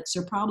ballots,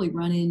 they're probably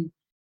running,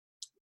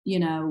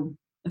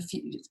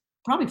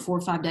 probably 4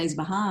 or 5 days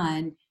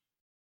behind.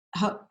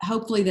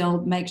 Hopefully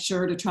they'll make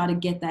sure to try to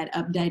get that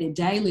updated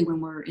daily when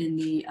we're in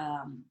the,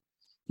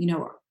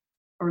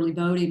 early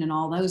voting and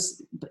all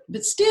those.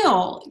 But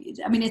still,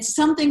 it's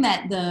something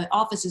that the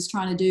office is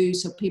trying to do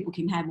so people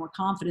can have more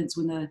confidence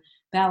when the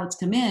ballots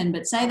come in.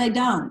 But say they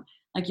don't.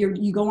 Like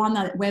you go on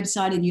the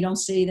website and you don't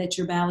see that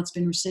your ballot's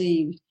been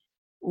received,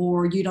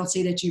 or you don't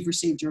see that you've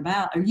received your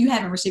ballot, or you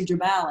haven't received your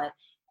ballot,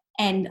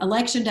 and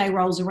election day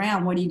rolls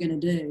around, what are you going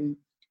to do?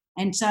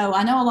 And so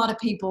I know a lot of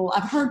people,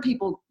 I've heard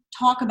people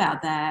talk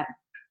about that.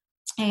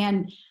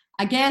 And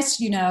I guess,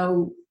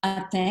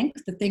 I think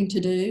the thing to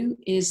do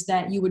is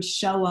that you would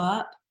show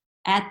up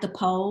at the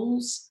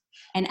polls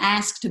and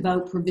ask to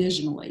vote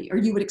provisionally, or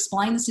you would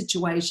explain the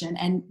situation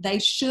and they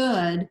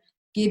should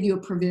give you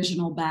a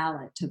provisional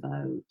ballot to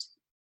vote.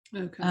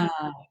 Okay.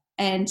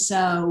 And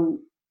so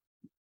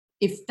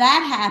if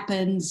that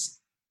happens,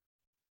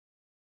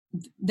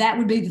 that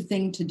would be the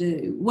thing to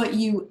do. What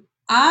you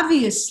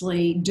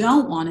obviously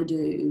don't want to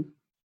do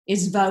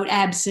is vote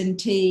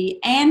absentee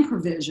and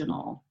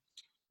provisional.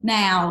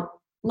 Now,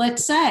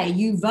 let's say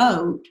you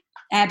vote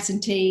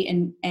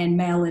absentee and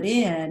mail it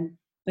in,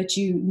 but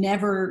you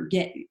never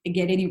get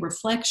any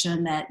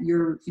reflection that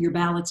your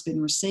ballot's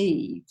been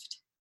received.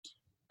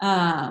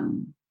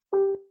 Then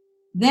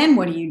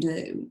what do you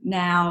do?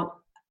 Now,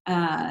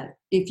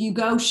 if you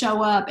go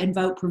show up and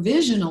vote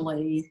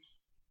provisionally,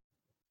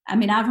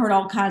 I've heard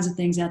all kinds of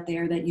things out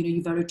there that,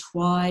 you voted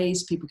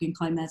twice, people can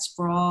claim that's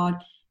fraud.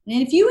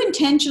 And if you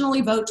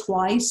intentionally vote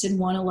twice in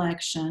one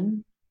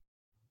election,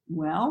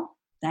 well,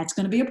 that's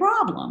going to be a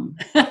problem.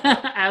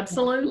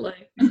 Absolutely.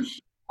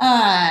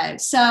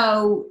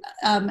 So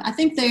I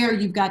think there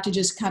you've got to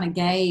just kind of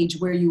gauge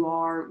where you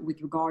are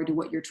with regard to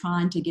what you're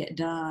trying to get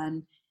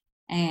done.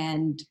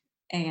 And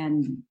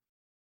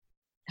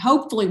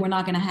hopefully we're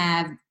not going to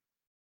have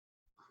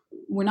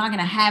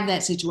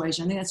that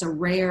situation. I think that's a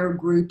rare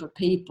group of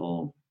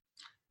people.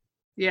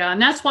 Yeah,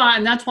 and that's why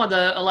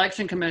the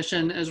Election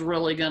Commission is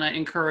really going to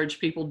encourage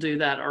people to do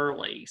that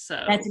early.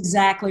 So that's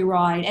exactly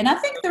right. And I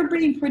think they're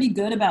being pretty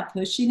good about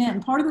pushing it.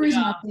 And part of the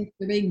reason I think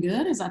they're being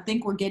good is I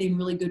think we're getting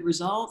really good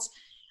results.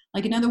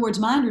 Like, in other words,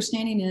 my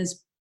understanding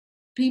is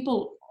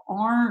people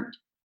aren't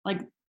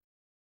we're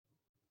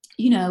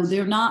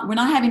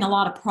not having a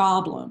lot of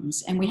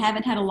problems, and we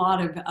haven't had a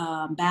lot of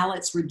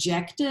ballots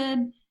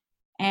rejected.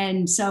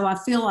 And so I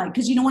feel like,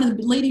 because one of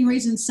the leading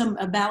reasons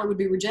a ballot would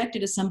be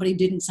rejected is somebody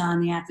didn't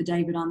sign the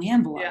affidavit on the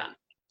envelope.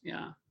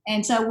 Yeah.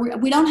 And so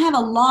we don't have a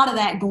lot of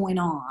that going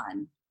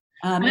on.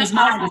 I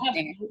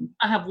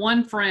have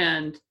one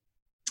friend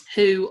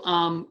who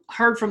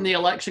heard from the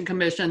Election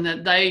Commission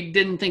that they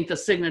didn't think the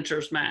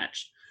signatures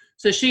matched.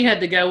 So she had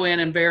to go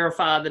in and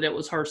verify that it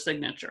was her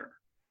signature.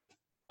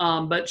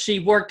 But she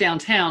worked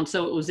downtown,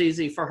 so it was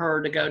easy for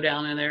her to go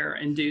down in there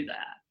and do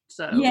that.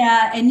 So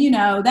yeah, and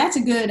that's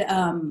a good.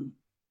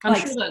 I'm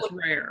sure that's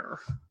rare.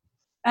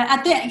 I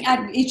think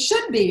it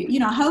should be.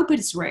 I hope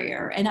it's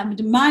rare. And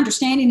my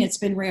understanding, it's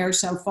been rare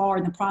so far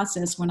in the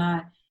process when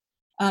I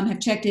have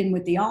checked in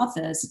with the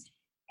office.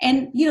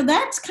 And,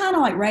 that's kind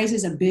of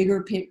raises a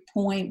bigger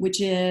point,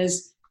 which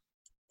is,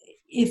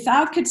 if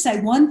I could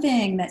say one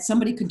thing that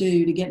somebody could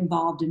do to get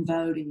involved in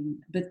voting,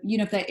 but,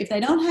 if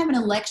they don't have an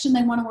election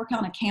they want to work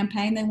on, a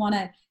campaign they want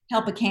to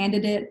help a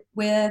candidate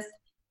with,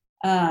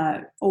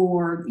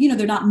 or,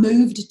 they're not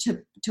moved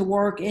to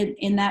work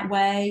in that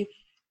way.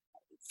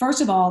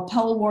 First of all,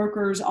 poll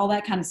workers, all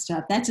that kind of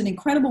stuff. That's an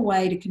incredible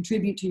way to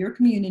contribute to your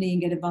community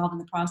and get involved in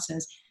the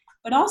process.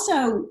 But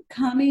also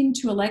coming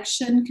to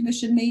election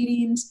commission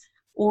meetings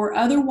or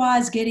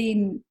otherwise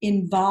getting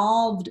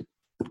involved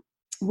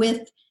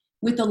with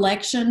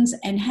elections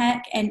and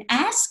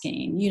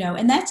asking,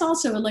 and that's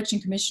also election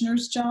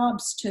commissioners'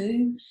 jobs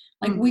too.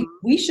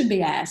 We should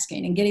be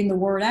asking and getting the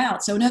word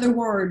out. So in other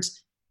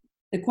words,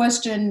 the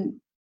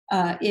question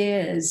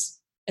is,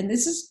 and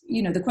this is,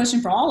 the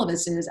question for all of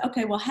us is,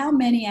 okay, well, how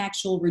many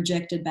actual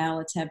rejected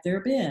ballots have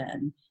there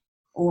been,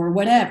 or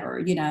whatever,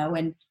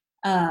 and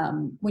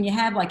when you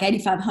have like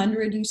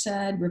 8,500, you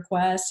said,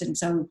 requests, and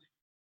so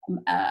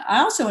I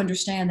also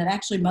understand that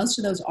actually most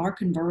of those are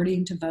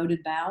converting to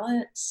voted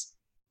ballots,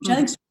 which I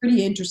think is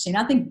pretty interesting.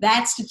 I think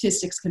that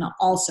statistics can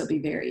also be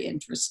very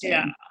interesting.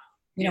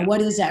 Yeah.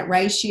 What is that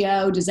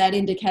ratio? Does that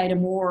indicate a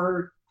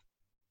more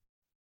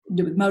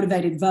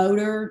motivated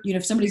voter?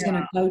 If somebody's going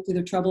to go through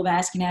the trouble of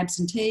asking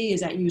absentee,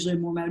 is that usually a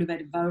more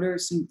motivated voter?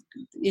 Some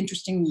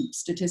interesting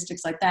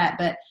statistics like that.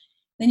 But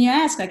then you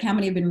ask, like, how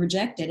many have been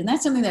rejected? And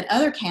that's something that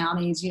other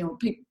counties,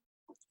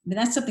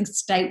 that's something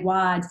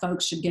statewide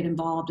folks should get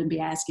involved and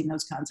be asking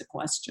those kinds of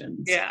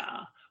questions.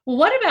 Yeah. Well,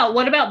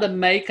 what about the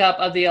makeup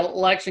of the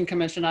election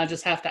commission? I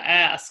just have to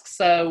ask.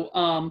 So,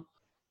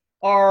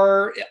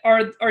 are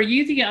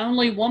you the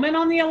only woman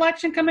on the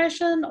election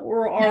commission,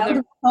 or are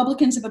the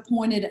Republicans have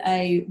appointed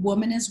a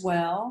woman as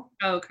well?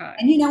 Okay.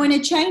 And and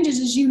it changes,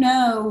 as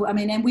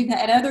and we've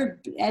had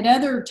at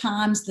other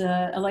times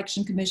the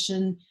election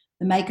commission,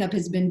 the makeup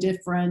has been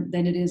different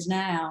than it is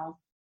now.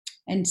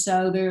 And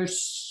so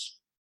there's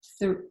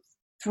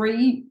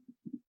 3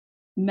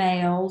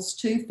 males,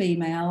 2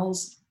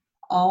 females,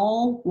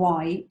 all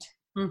white.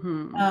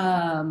 Mm-hmm.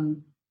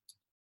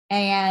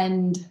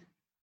 And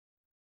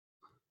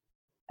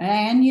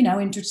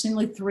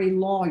interestingly, 3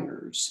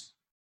 lawyers.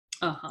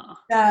 Uh-huh.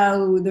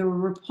 So the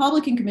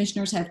Republican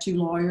commissioners have 2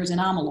 lawyers,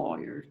 and I'm a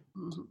lawyer.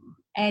 Mm-hmm.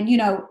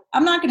 And,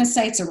 I'm not going to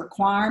say it's a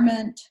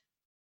requirement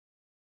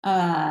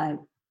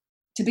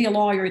to be a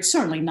lawyer. It's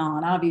certainly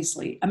not,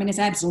 obviously. It's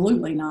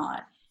absolutely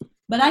not.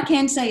 But I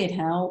can say it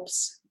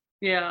helps.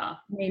 Yeah.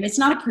 It's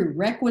not a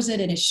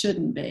prerequisite, and it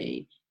shouldn't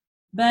be.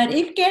 But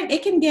it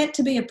can get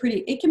to be a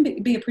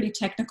pretty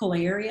technical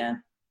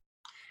area.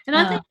 And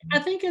I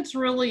think it's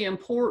really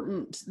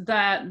important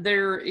that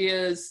there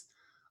is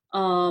a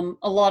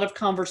lot of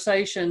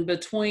conversation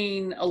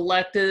between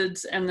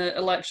electeds and the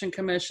election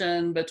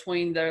commission,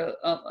 between the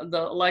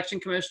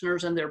election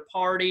commissioners and their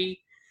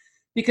party,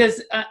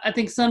 because I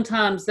think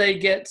sometimes they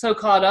get so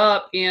caught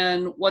up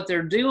in what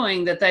they're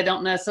doing that they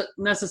don't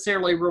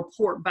necessarily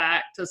report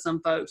back to some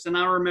folks. And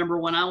I remember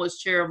when I was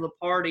chair of the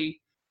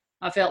party,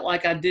 I felt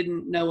like I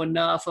didn't know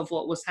enough of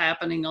what was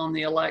happening on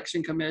the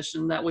election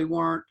commission, that we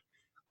weren't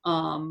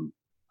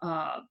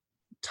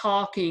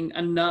talking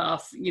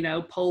enough.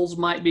 Polls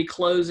might be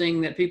closing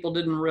that people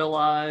didn't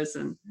realize,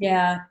 and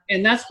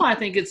that's why I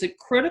think it's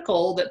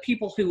critical that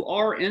people who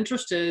are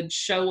interested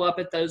show up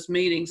at those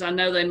meetings. I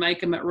know they make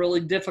them at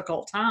really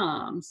difficult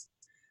times,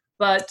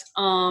 but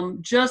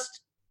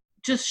just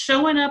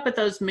showing up at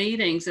those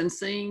meetings and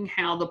seeing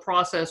how the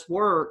process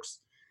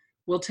works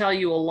will tell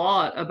you a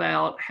lot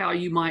about how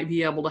you might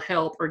be able to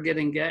help or get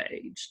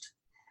engaged.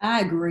 I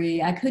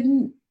agree. I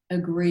couldn't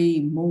agree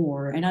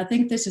more. And I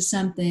think this is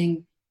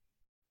something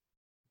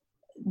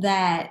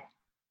that,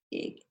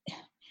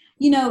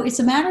 it's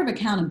a matter of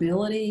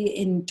accountability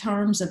in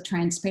terms of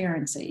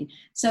transparency.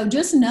 So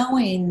just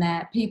knowing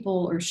that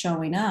people are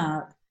showing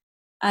up,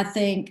 I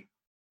think,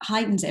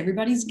 heightens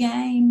everybody's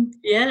game.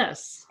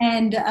 Yes.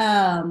 And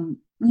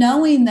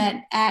knowing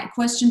that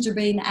questions are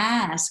being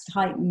asked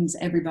heightens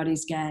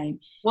everybody's game.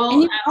 Well,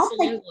 and,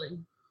 absolutely.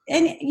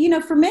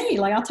 For me,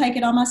 like, I'll take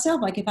it on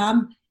myself. Like,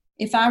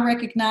 if I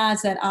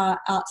recognize that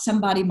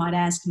somebody might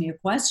ask me a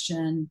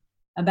question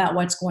about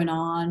what's going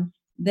on,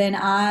 then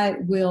I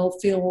will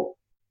feel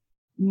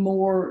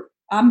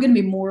I'm going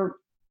to be more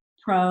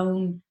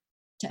prone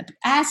to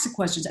ask the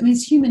questions.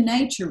 It's human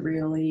nature,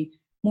 really,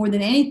 more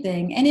than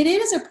anything. And it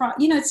is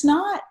it's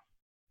not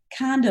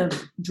kind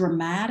of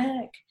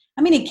dramatic.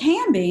 It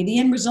can be, the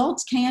end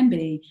results can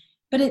be,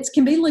 but it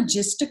can be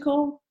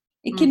logistical.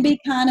 It can be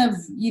kind of,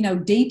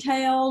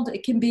 detailed.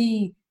 It can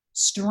be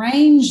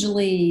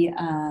strangely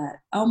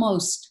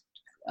almost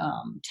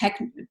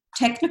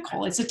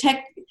technical. It's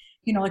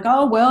like,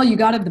 oh, well,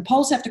 the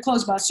polls have to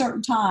close by a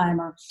certain time,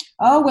 or,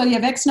 oh, well, you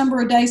have X number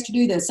of days to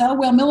do this. Oh,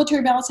 well,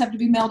 military ballots have to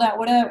be mailed out,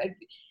 whatever.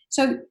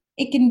 So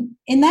it can,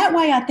 in that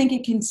way, I think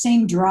it can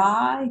seem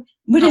dry,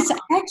 but it's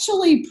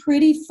actually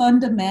pretty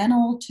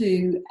fundamental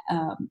to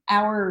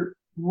our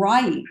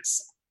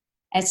rights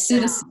as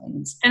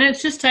citizens. And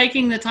it's just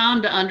taking the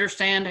time to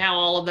understand how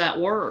all of that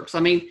works.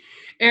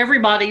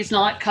 Everybody's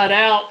not cut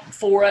out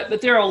for it, but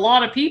there are a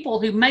lot of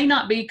people who may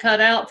not be cut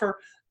out for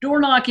door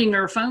knocking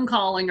or phone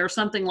calling or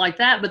something like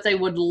that, but they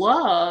would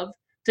love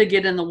to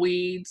get in the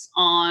weeds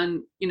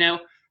on,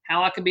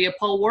 how I could be a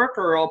poll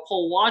worker or a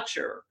poll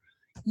watcher.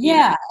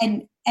 Yeah.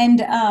 And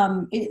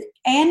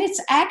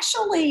it's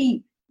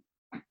actually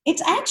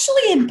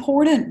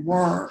important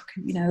work,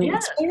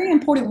 It's very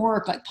important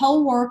work, like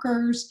poll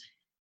workers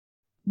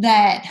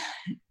that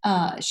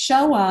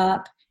show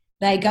up,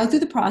 they go through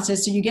the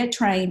process. So you get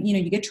trained,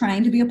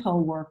 to be a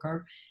poll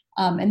worker.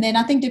 And then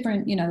I think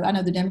different, I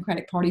know the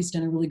Democratic Party's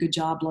done a really good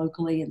job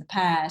locally in the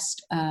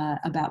past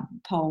about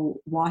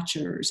poll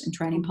watchers and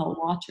training poll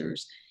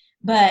watchers.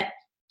 But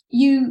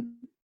you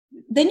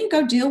then you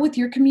go deal with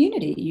your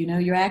community.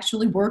 You're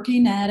actually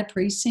working at a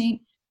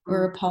precinct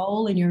or a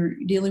poll, and you're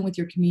dealing with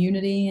your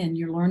community, and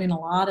you're learning a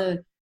lot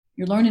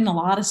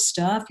of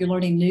stuff. You're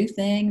learning new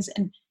things,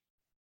 and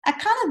I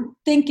kind of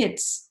think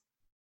it's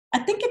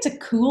a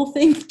cool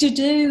thing to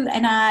do.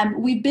 And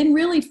we've been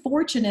really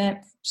fortunate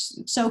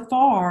so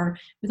far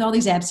with all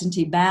these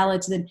absentee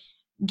ballots. That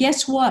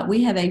guess what?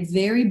 We have a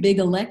very big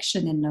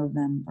election in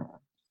November,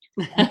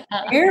 a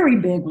very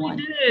big one.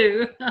 We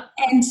do.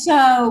 And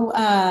so,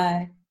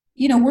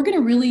 we're going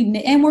to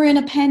really, and we're in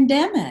a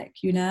pandemic,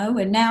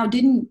 and now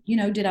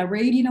did I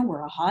read,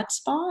 we're a hot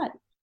spot?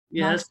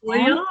 Yes, we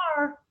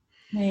are.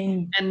 I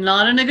mean, and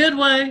not in a good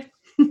way.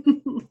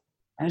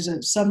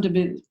 There's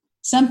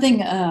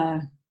something,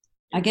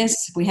 I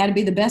guess we had to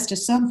be the best of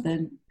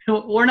something.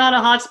 We're not a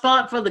hot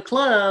spot for the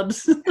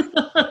clubs.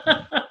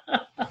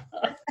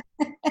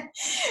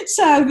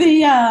 So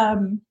we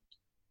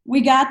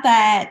got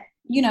that,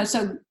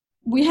 so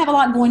we have a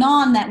lot going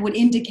on that would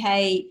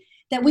indicate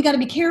that we got to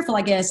be careful,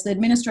 I guess, the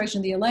administration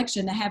of the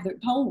election to have the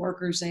poll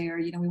workers there.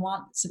 We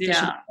want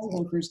sufficient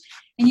poll workers.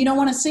 And you don't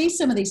want to see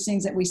some of these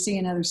things that we see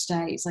in other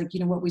states, like,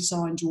 what we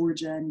saw in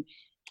Georgia. And,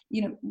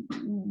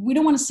 we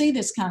don't want to see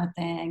this kind of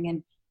thing. And,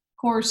 of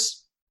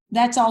course,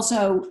 that's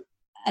also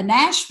a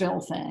Nashville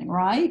thing,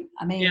 right?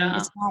 I mean,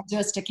 It's not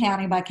just a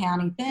county by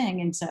county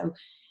thing. And so,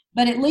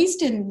 but at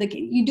least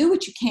you do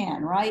what you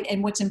can, right?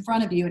 And what's in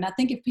front of you. And I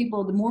think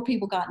the more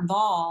people got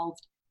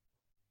involved,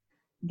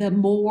 the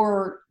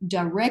more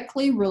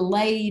directly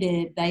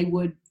related they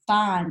would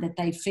find that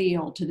they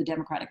feel to the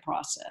democratic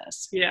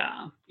process.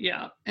 Yeah.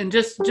 And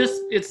just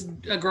it's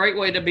a great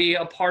way to be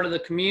a part of the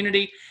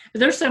community.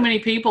 There's so many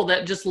people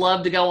that just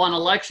love to go on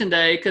election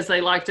day because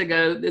they like to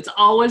go. It's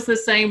always the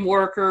same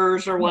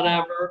workers or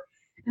whatever.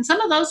 And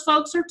some of those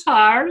folks are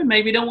tired and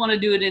maybe don't want to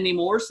do it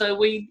anymore. So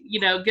we,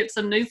 get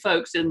some new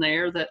folks in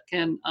there that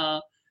can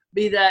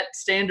be that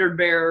standard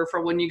bearer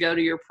for when you go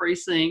to your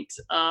precinct.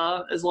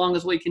 As long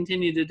as we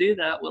continue to do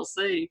that, we'll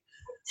see.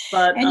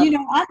 But and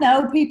I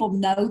know people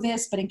know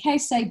this, but in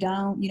case they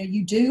don't,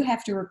 you do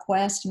have to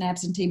request an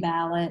absentee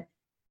ballot.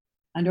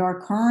 Under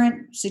our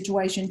current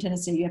situation in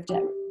Tennessee, you have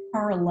to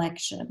per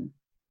election.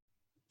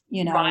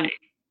 Right.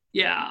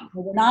 Yeah.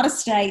 We're not a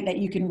state that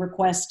you can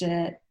request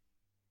it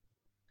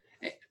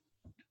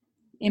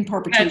in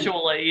perpetuity.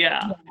 Perpetually, yeah.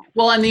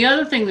 Well, and the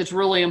other thing that's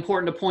really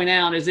important to point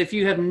out is if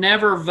you have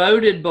never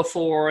voted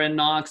before in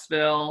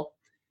Knoxville,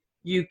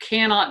 you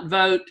cannot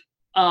vote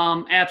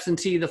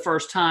absentee the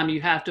first time.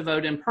 You have to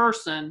vote in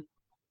person,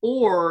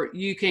 or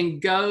you can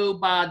go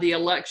by the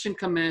election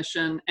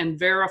commission and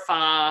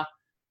verify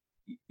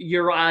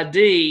your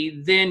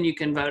ID, then you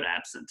can vote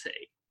absentee.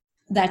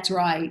 That's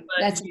right.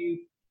 But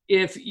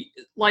if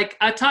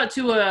I talked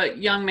to a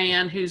young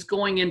man who's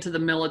going into the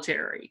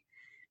military,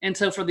 and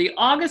so for the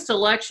August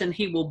election,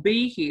 he will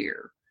be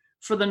here.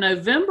 For the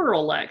November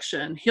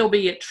election, he'll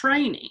be at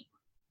training.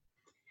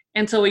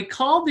 And so he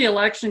called the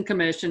election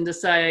commission to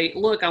say,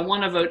 look, I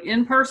want to vote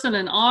in person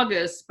in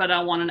August, but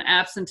I want an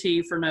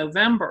absentee for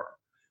November.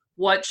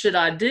 What should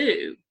I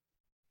do?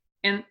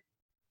 And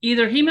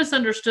either he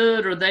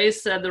misunderstood or they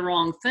said the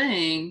wrong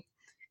thing,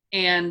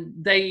 and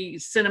they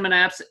sent him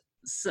an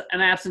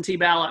absentee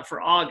ballot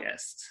for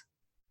August.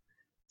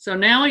 So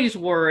now he's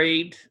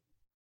worried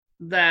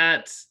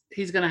that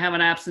he's going to have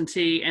an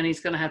absentee and he's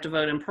going to have to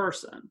vote in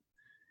person.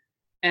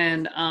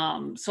 And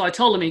so I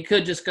told him he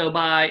could just go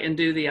by and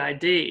do the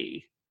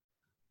ID.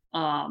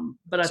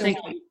 But I think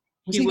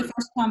was he the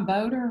first-time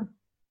voter?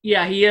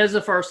 Yeah, he is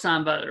a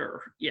first-time voter.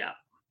 Yeah.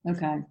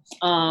 Okay.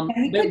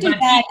 He could do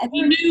that.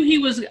 He knew he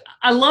was.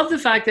 I love the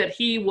fact that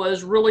he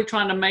was really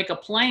trying to make a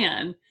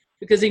plan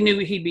because he knew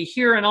he'd be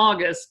here in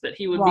August, but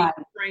he would be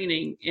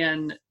training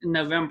in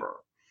November.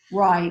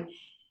 Right.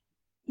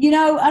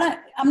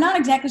 I'm not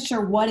exactly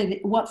sure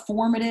what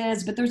form it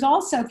is, but there's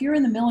also, if you're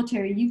in the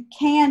military, you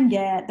can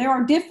get, there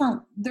are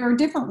different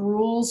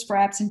rules for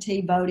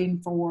absentee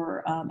voting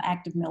for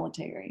active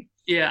military.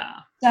 Yeah.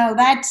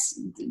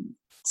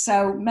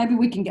 So maybe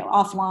we can go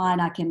offline.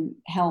 I can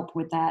help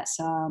with that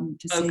some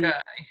to see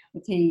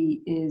if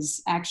he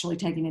is actually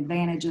taking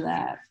advantage of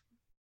that.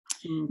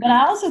 Okay. But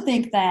I also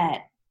think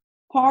that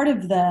part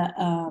of the,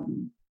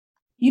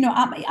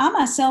 I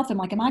myself am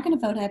like, am I going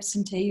to vote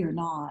absentee or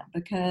not?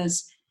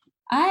 Because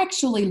I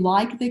actually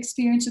like the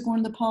experience of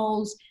going to the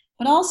polls,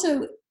 but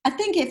also I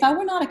think if I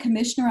were not a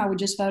commissioner, I would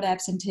just vote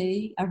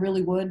absentee. I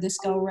really would this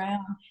go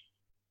around,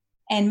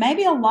 and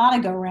maybe a lot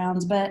of go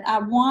rounds, but I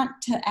want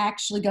to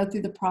actually go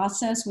through the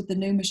process with the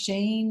new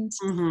machines.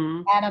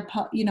 Mm-hmm.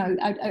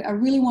 I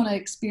really want to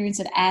experience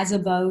it as a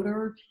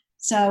voter.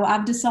 So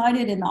I've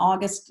decided in the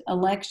August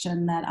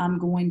election that I'm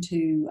going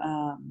to,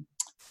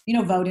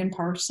 vote in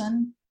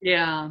person.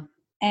 Yeah.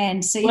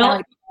 And see how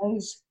it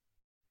goes.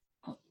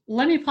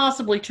 Let me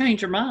possibly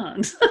change your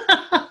mind.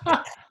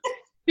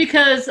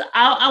 Because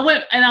I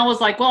went and I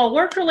was like, well, I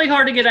worked really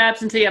hard to get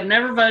absentee. I've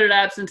never voted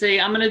absentee.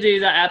 I'm going to do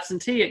the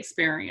absentee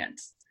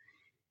experience.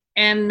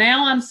 And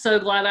now I'm so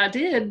glad I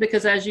did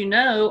because, as you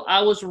know,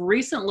 I was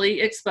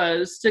recently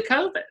exposed to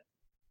COVID.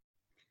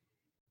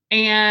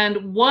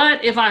 And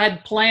what if I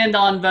had planned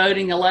on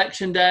voting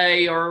election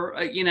day or,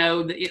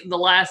 the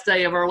last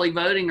day of early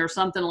voting or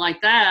something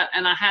like that,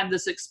 and I had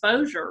this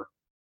exposure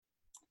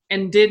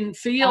and didn't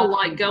feel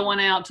like going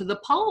out to the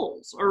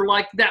polls or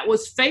like that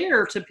was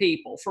fair to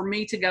people for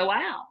me to go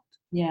out.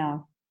 Yeah.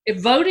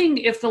 If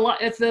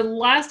the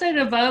last day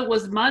to vote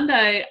was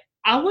Monday,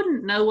 I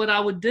wouldn't know what I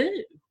would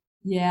do.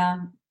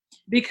 Yeah.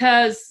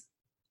 Because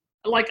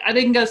like I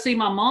didn't go see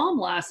my mom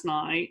last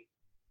night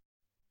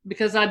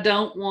because I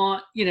don't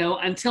want,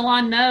 until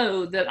I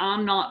know that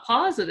I'm not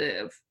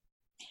positive.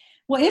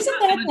 Well, isn't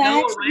that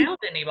go around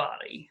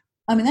anybody?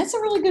 I mean, that's a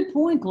really good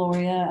point,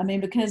 Gloria. I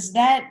mean, because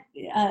that,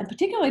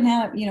 particularly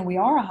now, we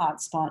are a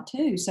hot spot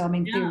too. So, I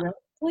mean,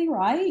 theoretically,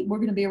 right, we're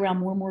going to be around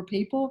more and more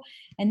people.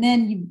 And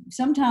then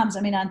sometimes,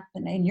 I mean,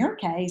 in your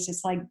case,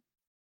 it's like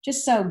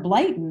just so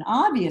blatant,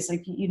 obvious.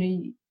 Like,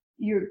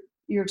 you're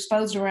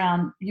exposed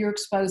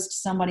to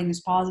somebody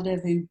who's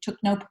positive, who took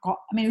no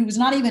who was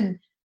not even.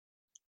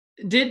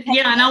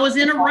 And I was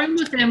in a room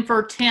with him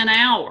for 10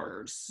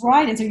 hours.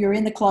 Right. And so you're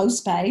in the closed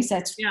space.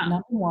 That's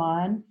number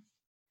one.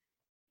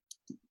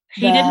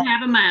 He didn't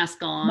have a mask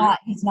on.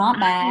 He's not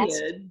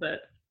masked.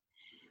 But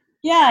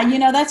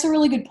yeah, that's a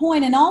really good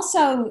point. And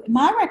also,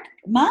 my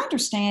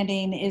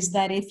understanding is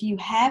that if you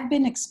have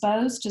been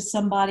exposed to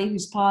somebody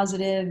who's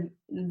positive,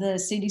 the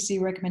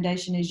CDC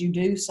recommendation is you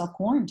do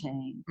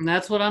self-quarantine. And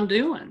that's what I'm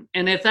doing.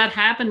 And if that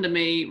happened to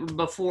me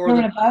before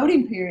during a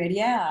voting period,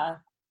 yeah,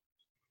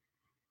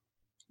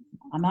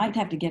 I might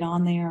have to get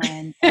on there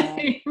and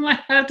you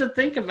might have to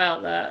think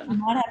about that. I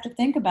might have to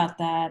think about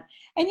that.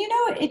 And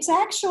it's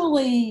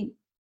actually.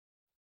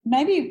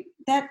 Maybe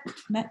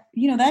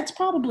that's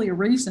probably a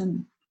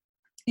reason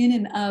in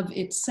and of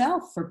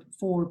itself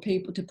for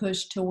people to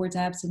push towards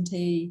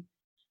absentee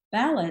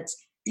ballots.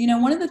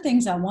 One of the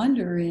things I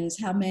wonder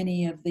is how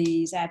many of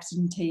these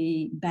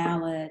absentee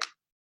ballot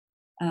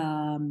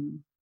are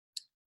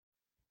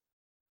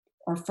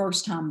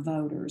first-time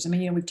voters. I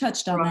mean, we've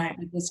touched on that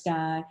with this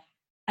guy.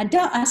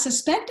 I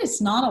suspect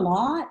it's not a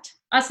lot.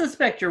 I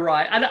suspect you're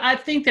right. I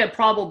think that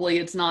probably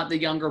it's not the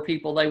younger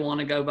people they want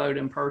to go vote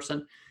in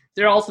person.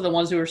 They're also the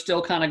ones who are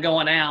still kind of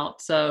going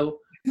out. So,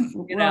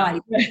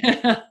 right.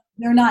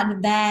 They're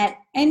not that.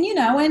 And,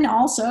 and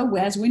also,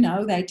 as we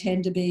know, they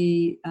tend to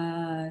be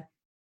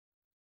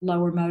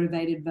lower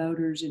motivated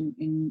voters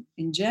in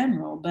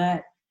general.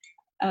 But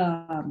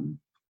it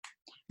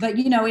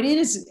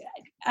is,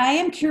 I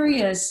am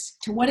curious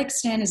to what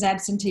extent is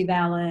absentee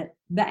ballots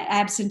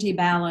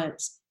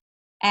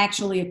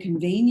actually a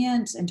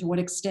convenience, and to what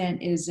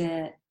extent is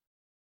it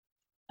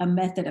a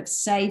method of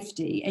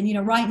safety?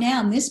 And right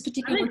now in this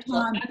particular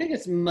time, I think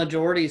it's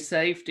majority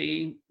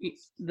safety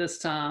this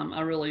time.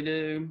 I really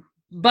do.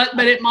 But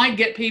it might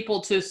get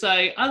people to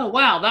say, "Oh,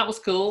 wow, that was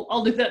cool.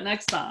 I'll do that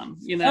next time."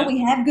 Oh,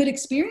 we have good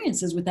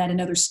experiences with that in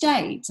other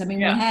states. I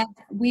mean,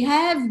 we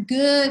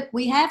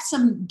have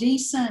some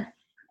decent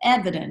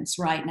evidence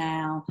right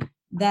now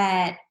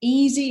that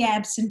easy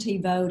absentee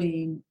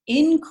voting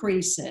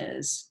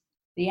increases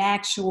the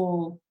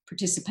actual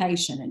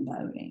participation in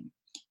voting.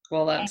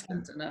 Well, that's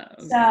good to know.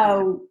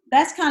 So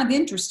that's kind of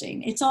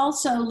interesting. It's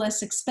also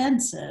less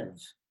expensive.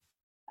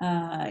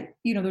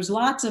 There's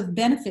lots of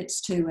benefits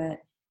to it.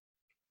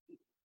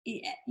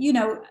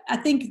 I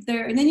think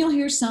and then you'll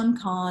hear some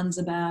cons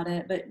about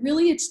it, but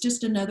really it's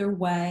just another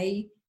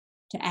way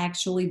to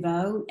actually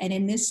vote. And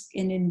in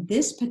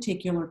this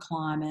particular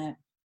climate,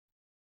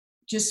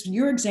 just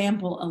your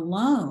example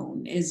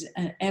alone is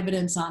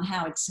evidence on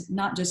how it's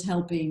not just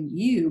helping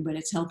you, but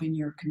it's helping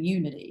your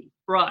community.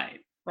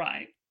 Right.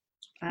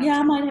 Absolutely. Yeah,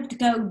 I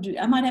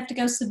might have to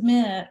go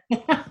submit.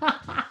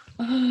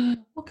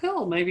 Well,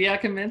 cool. Maybe I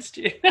convinced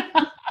you.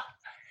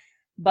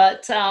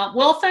 But,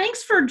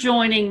 thanks for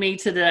joining me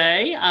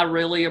today. I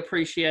really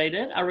appreciate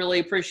it. I really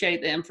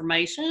appreciate the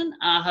information.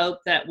 I hope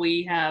that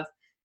we have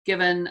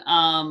given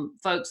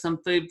folks some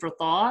food for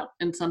thought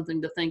and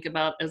something to think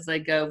about as they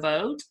go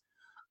vote.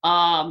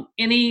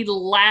 Any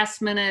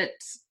last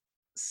minute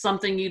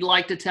something you'd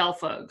like to tell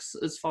folks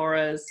as far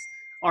as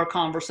our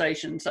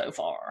conversation so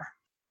far?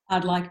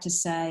 I'd like to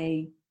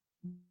say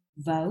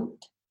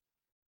vote,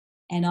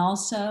 and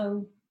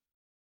also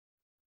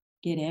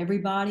get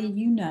everybody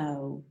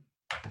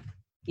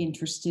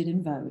interested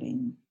in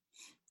voting.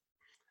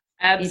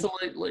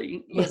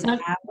 Absolutely. It's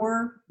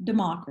our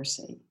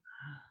democracy.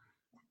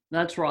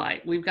 That's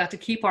right. We've got to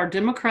keep our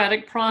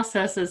democratic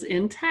processes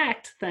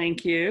intact.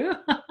 Thank you.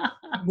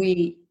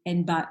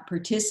 And by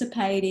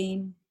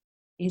participating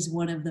is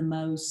one of the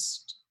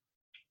most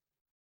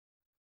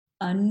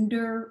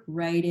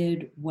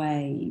underrated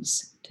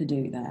ways to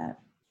do that.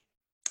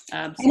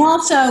 Absolutely. And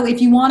also,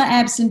 if you want to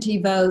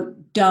absentee vote,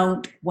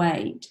 don't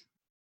wait.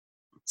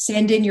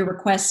 Send in your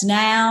requests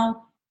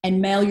now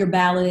and mail your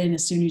ballot in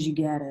as soon as you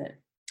get it.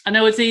 I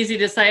know it's easy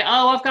to say,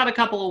 "Oh, I've got a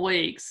couple of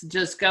weeks."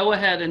 Just go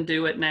ahead and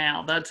do it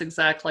now. That's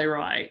exactly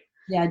right.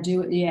 Yeah,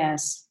 do it.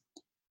 Yes.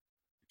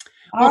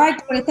 All right,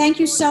 Gloria, thank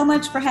you so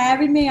much for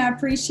having me. I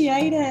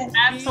appreciate it.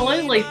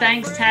 Absolutely.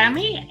 Thanks,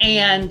 Tammy.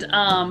 And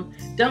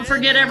don't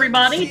forget,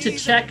 everybody, to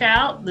check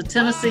out the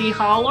Tennessee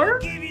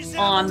Holler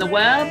on the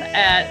web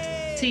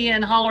at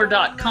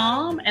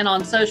tnholler.com and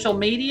on social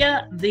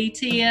media, the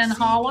TN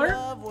Holler.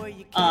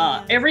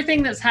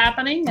 Everything that's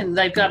happening, and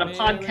they've got a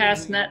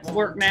podcast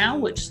network now,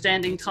 which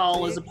Standing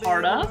Tall is a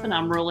part of, and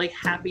I'm really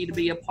happy to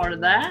be a part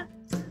of that.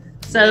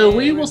 So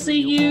we will see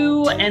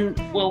you,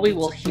 we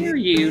will hear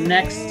you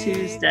next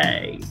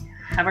Tuesday.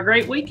 Have a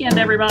great weekend,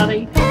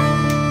 everybody.